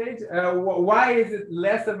advantage? Why is it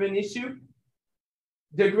less of an issue?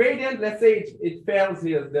 The gradient, let's say it fails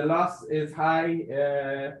here, the loss is high,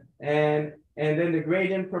 and then the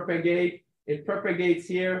gradient propagates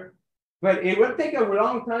here, but it will take a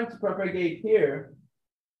long time to propagate here.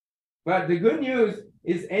 But the good news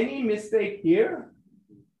is any mistake here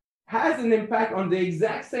has an impact on the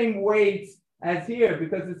exact same weights as here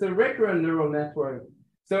because it's a recurrent neural network.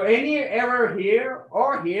 So any error here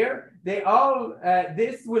or here, they all,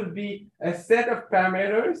 this will be a set of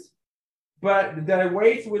parameters, but the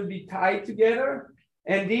weights will be tied together.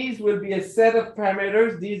 And these will be a set of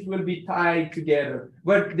parameters. These will be tied together,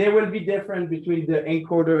 but they will be different between the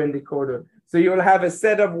encoder and decoder. So you'll have a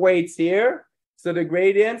set of weights here. So the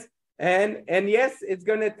gradients, and yes, it's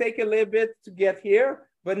going to take a little bit to get here,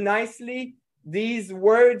 but nicely, these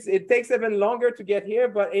words, it takes even longer to get here,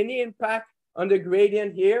 but any impact on the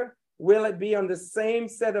gradient here, will it be on the same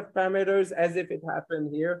set of parameters as if it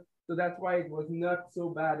happened here? So that's why it was not so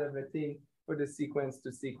bad of a thing for the sequence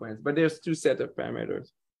to sequence, but there's two sets of parameters.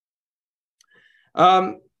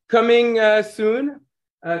 Coming soon,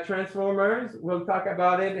 transformers, we'll talk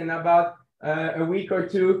about it in about a week or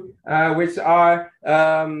two, which are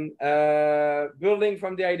building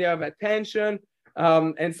from the idea of attention.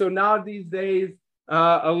 And so now these days,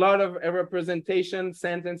 a lot of representation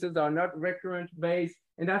sentences are not recurrent based.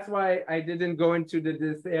 And that's why I didn't go into the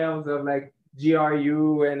details of like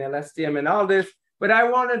GRU and LSTM and all this, but I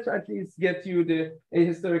wanted to at least get you the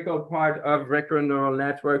historical part of recurrent neural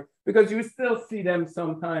network because you still see them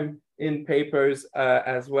sometime in papers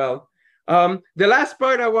as well. The last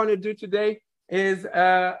part I want to do today is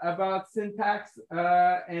about syntax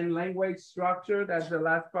and language structure. That's the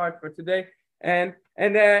last part for today. And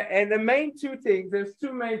the main two things, there's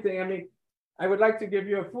two main things. I mean, I would like to give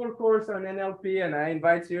you a full course on NLP, and I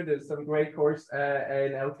invite you. There's some great course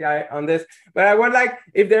in LTI on this. But I would like,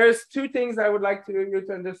 if there's two things I would like you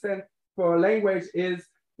to understand for language is,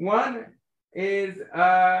 one is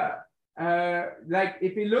like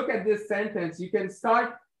if you look at this sentence, you can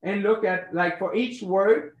start and look at like for each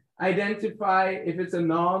word, identify if it's a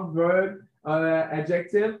noun, verb,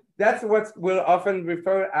 adjective. That's what we'll often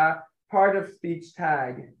refer as part of speech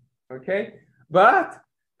tag, okay? But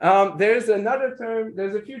there's another term,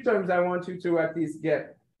 there's a few terms I want you to at least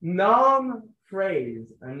get. Noun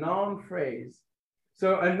phrase, a noun phrase.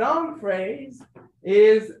 So a noun phrase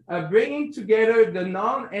is bringing together the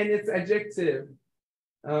noun and its adjective.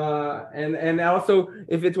 And also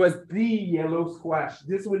if it was the yellow squash,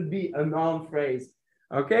 this would be a noun phrase,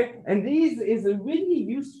 okay? And this is a really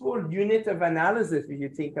useful unit of analysis if you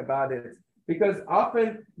think about it. Because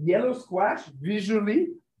often yellow squash visually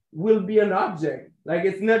will be an object. Like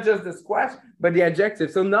it's not just the squash, but the adjective.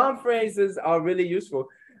 So noun phrases are really useful.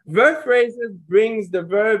 Verb phrases brings the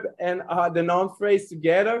verb and the noun phrase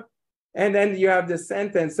together. And then you have the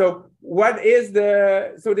sentence. So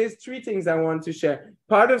so there's three things I want to share.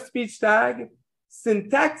 Part of speech tag,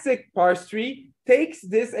 syntactic parse tree takes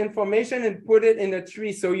this information and put it in a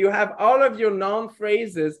tree. So you have all of your noun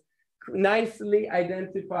phrases nicely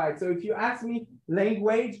identified. So if you ask me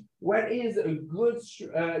language, what is a good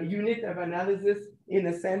unit of analysis in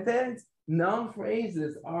a sentence? Noun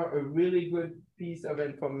phrases are a really good piece of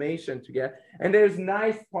information to get. And there's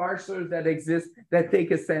nice parsers that exist that take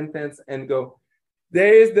a sentence and go.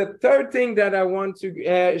 There is the third thing that I want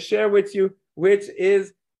to share with you, which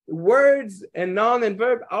is words and noun and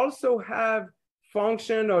verb also have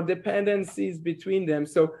function or dependencies between them.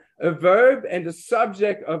 So a verb and the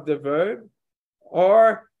subject of the verb,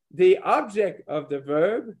 or the object of the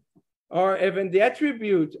verb, or even the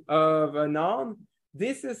attribute of a noun,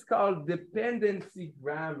 this is called dependency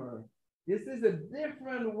grammar. This is a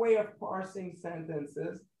different way of parsing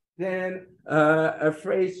sentences than a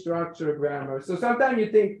phrase structure grammar. So sometimes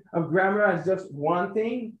you think of grammar as just one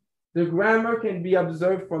thing. The grammar can be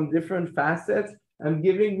observed from different facets. I'm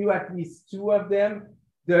giving you at least two of them.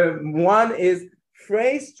 The one is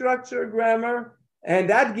phrase structure grammar, and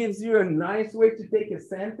that gives you a nice way to take a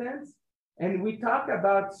sentence. And we talk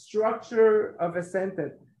about structure of a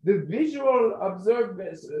sentence. The visual observed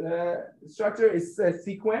structure is a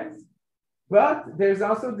sequence, but there's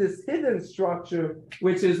also this hidden structure,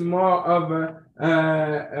 which is more of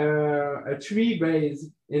a tree base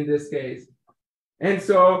in this case. And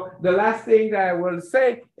so the last thing that I will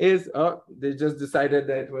say is, oh, they just decided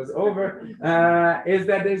that it was over, is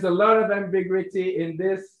that there's a lot of ambiguity in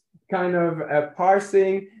this kind of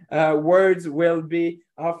parsing. Words will be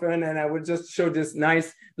often, and I will just show this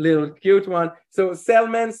nice little cute one. So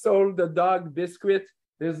Selman sold the dog biscuit.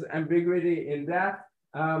 There's ambiguity in that.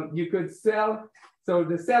 You could sell, so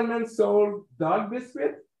the Selman sold dog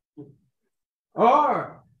biscuit,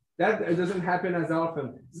 or that doesn't happen as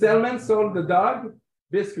often. Selman sold the dog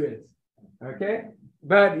biscuits, okay?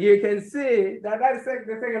 But you can see that the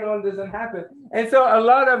second one doesn't happen. And so a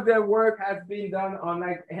lot of the work has been done on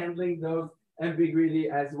like handling those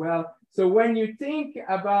ambiguity as well. So when you think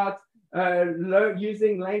about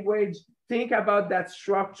using language, think about that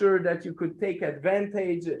structure that you could take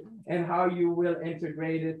advantage and how you will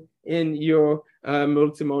integrate it in your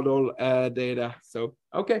multimodal data. So,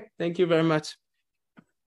 okay, thank you very much.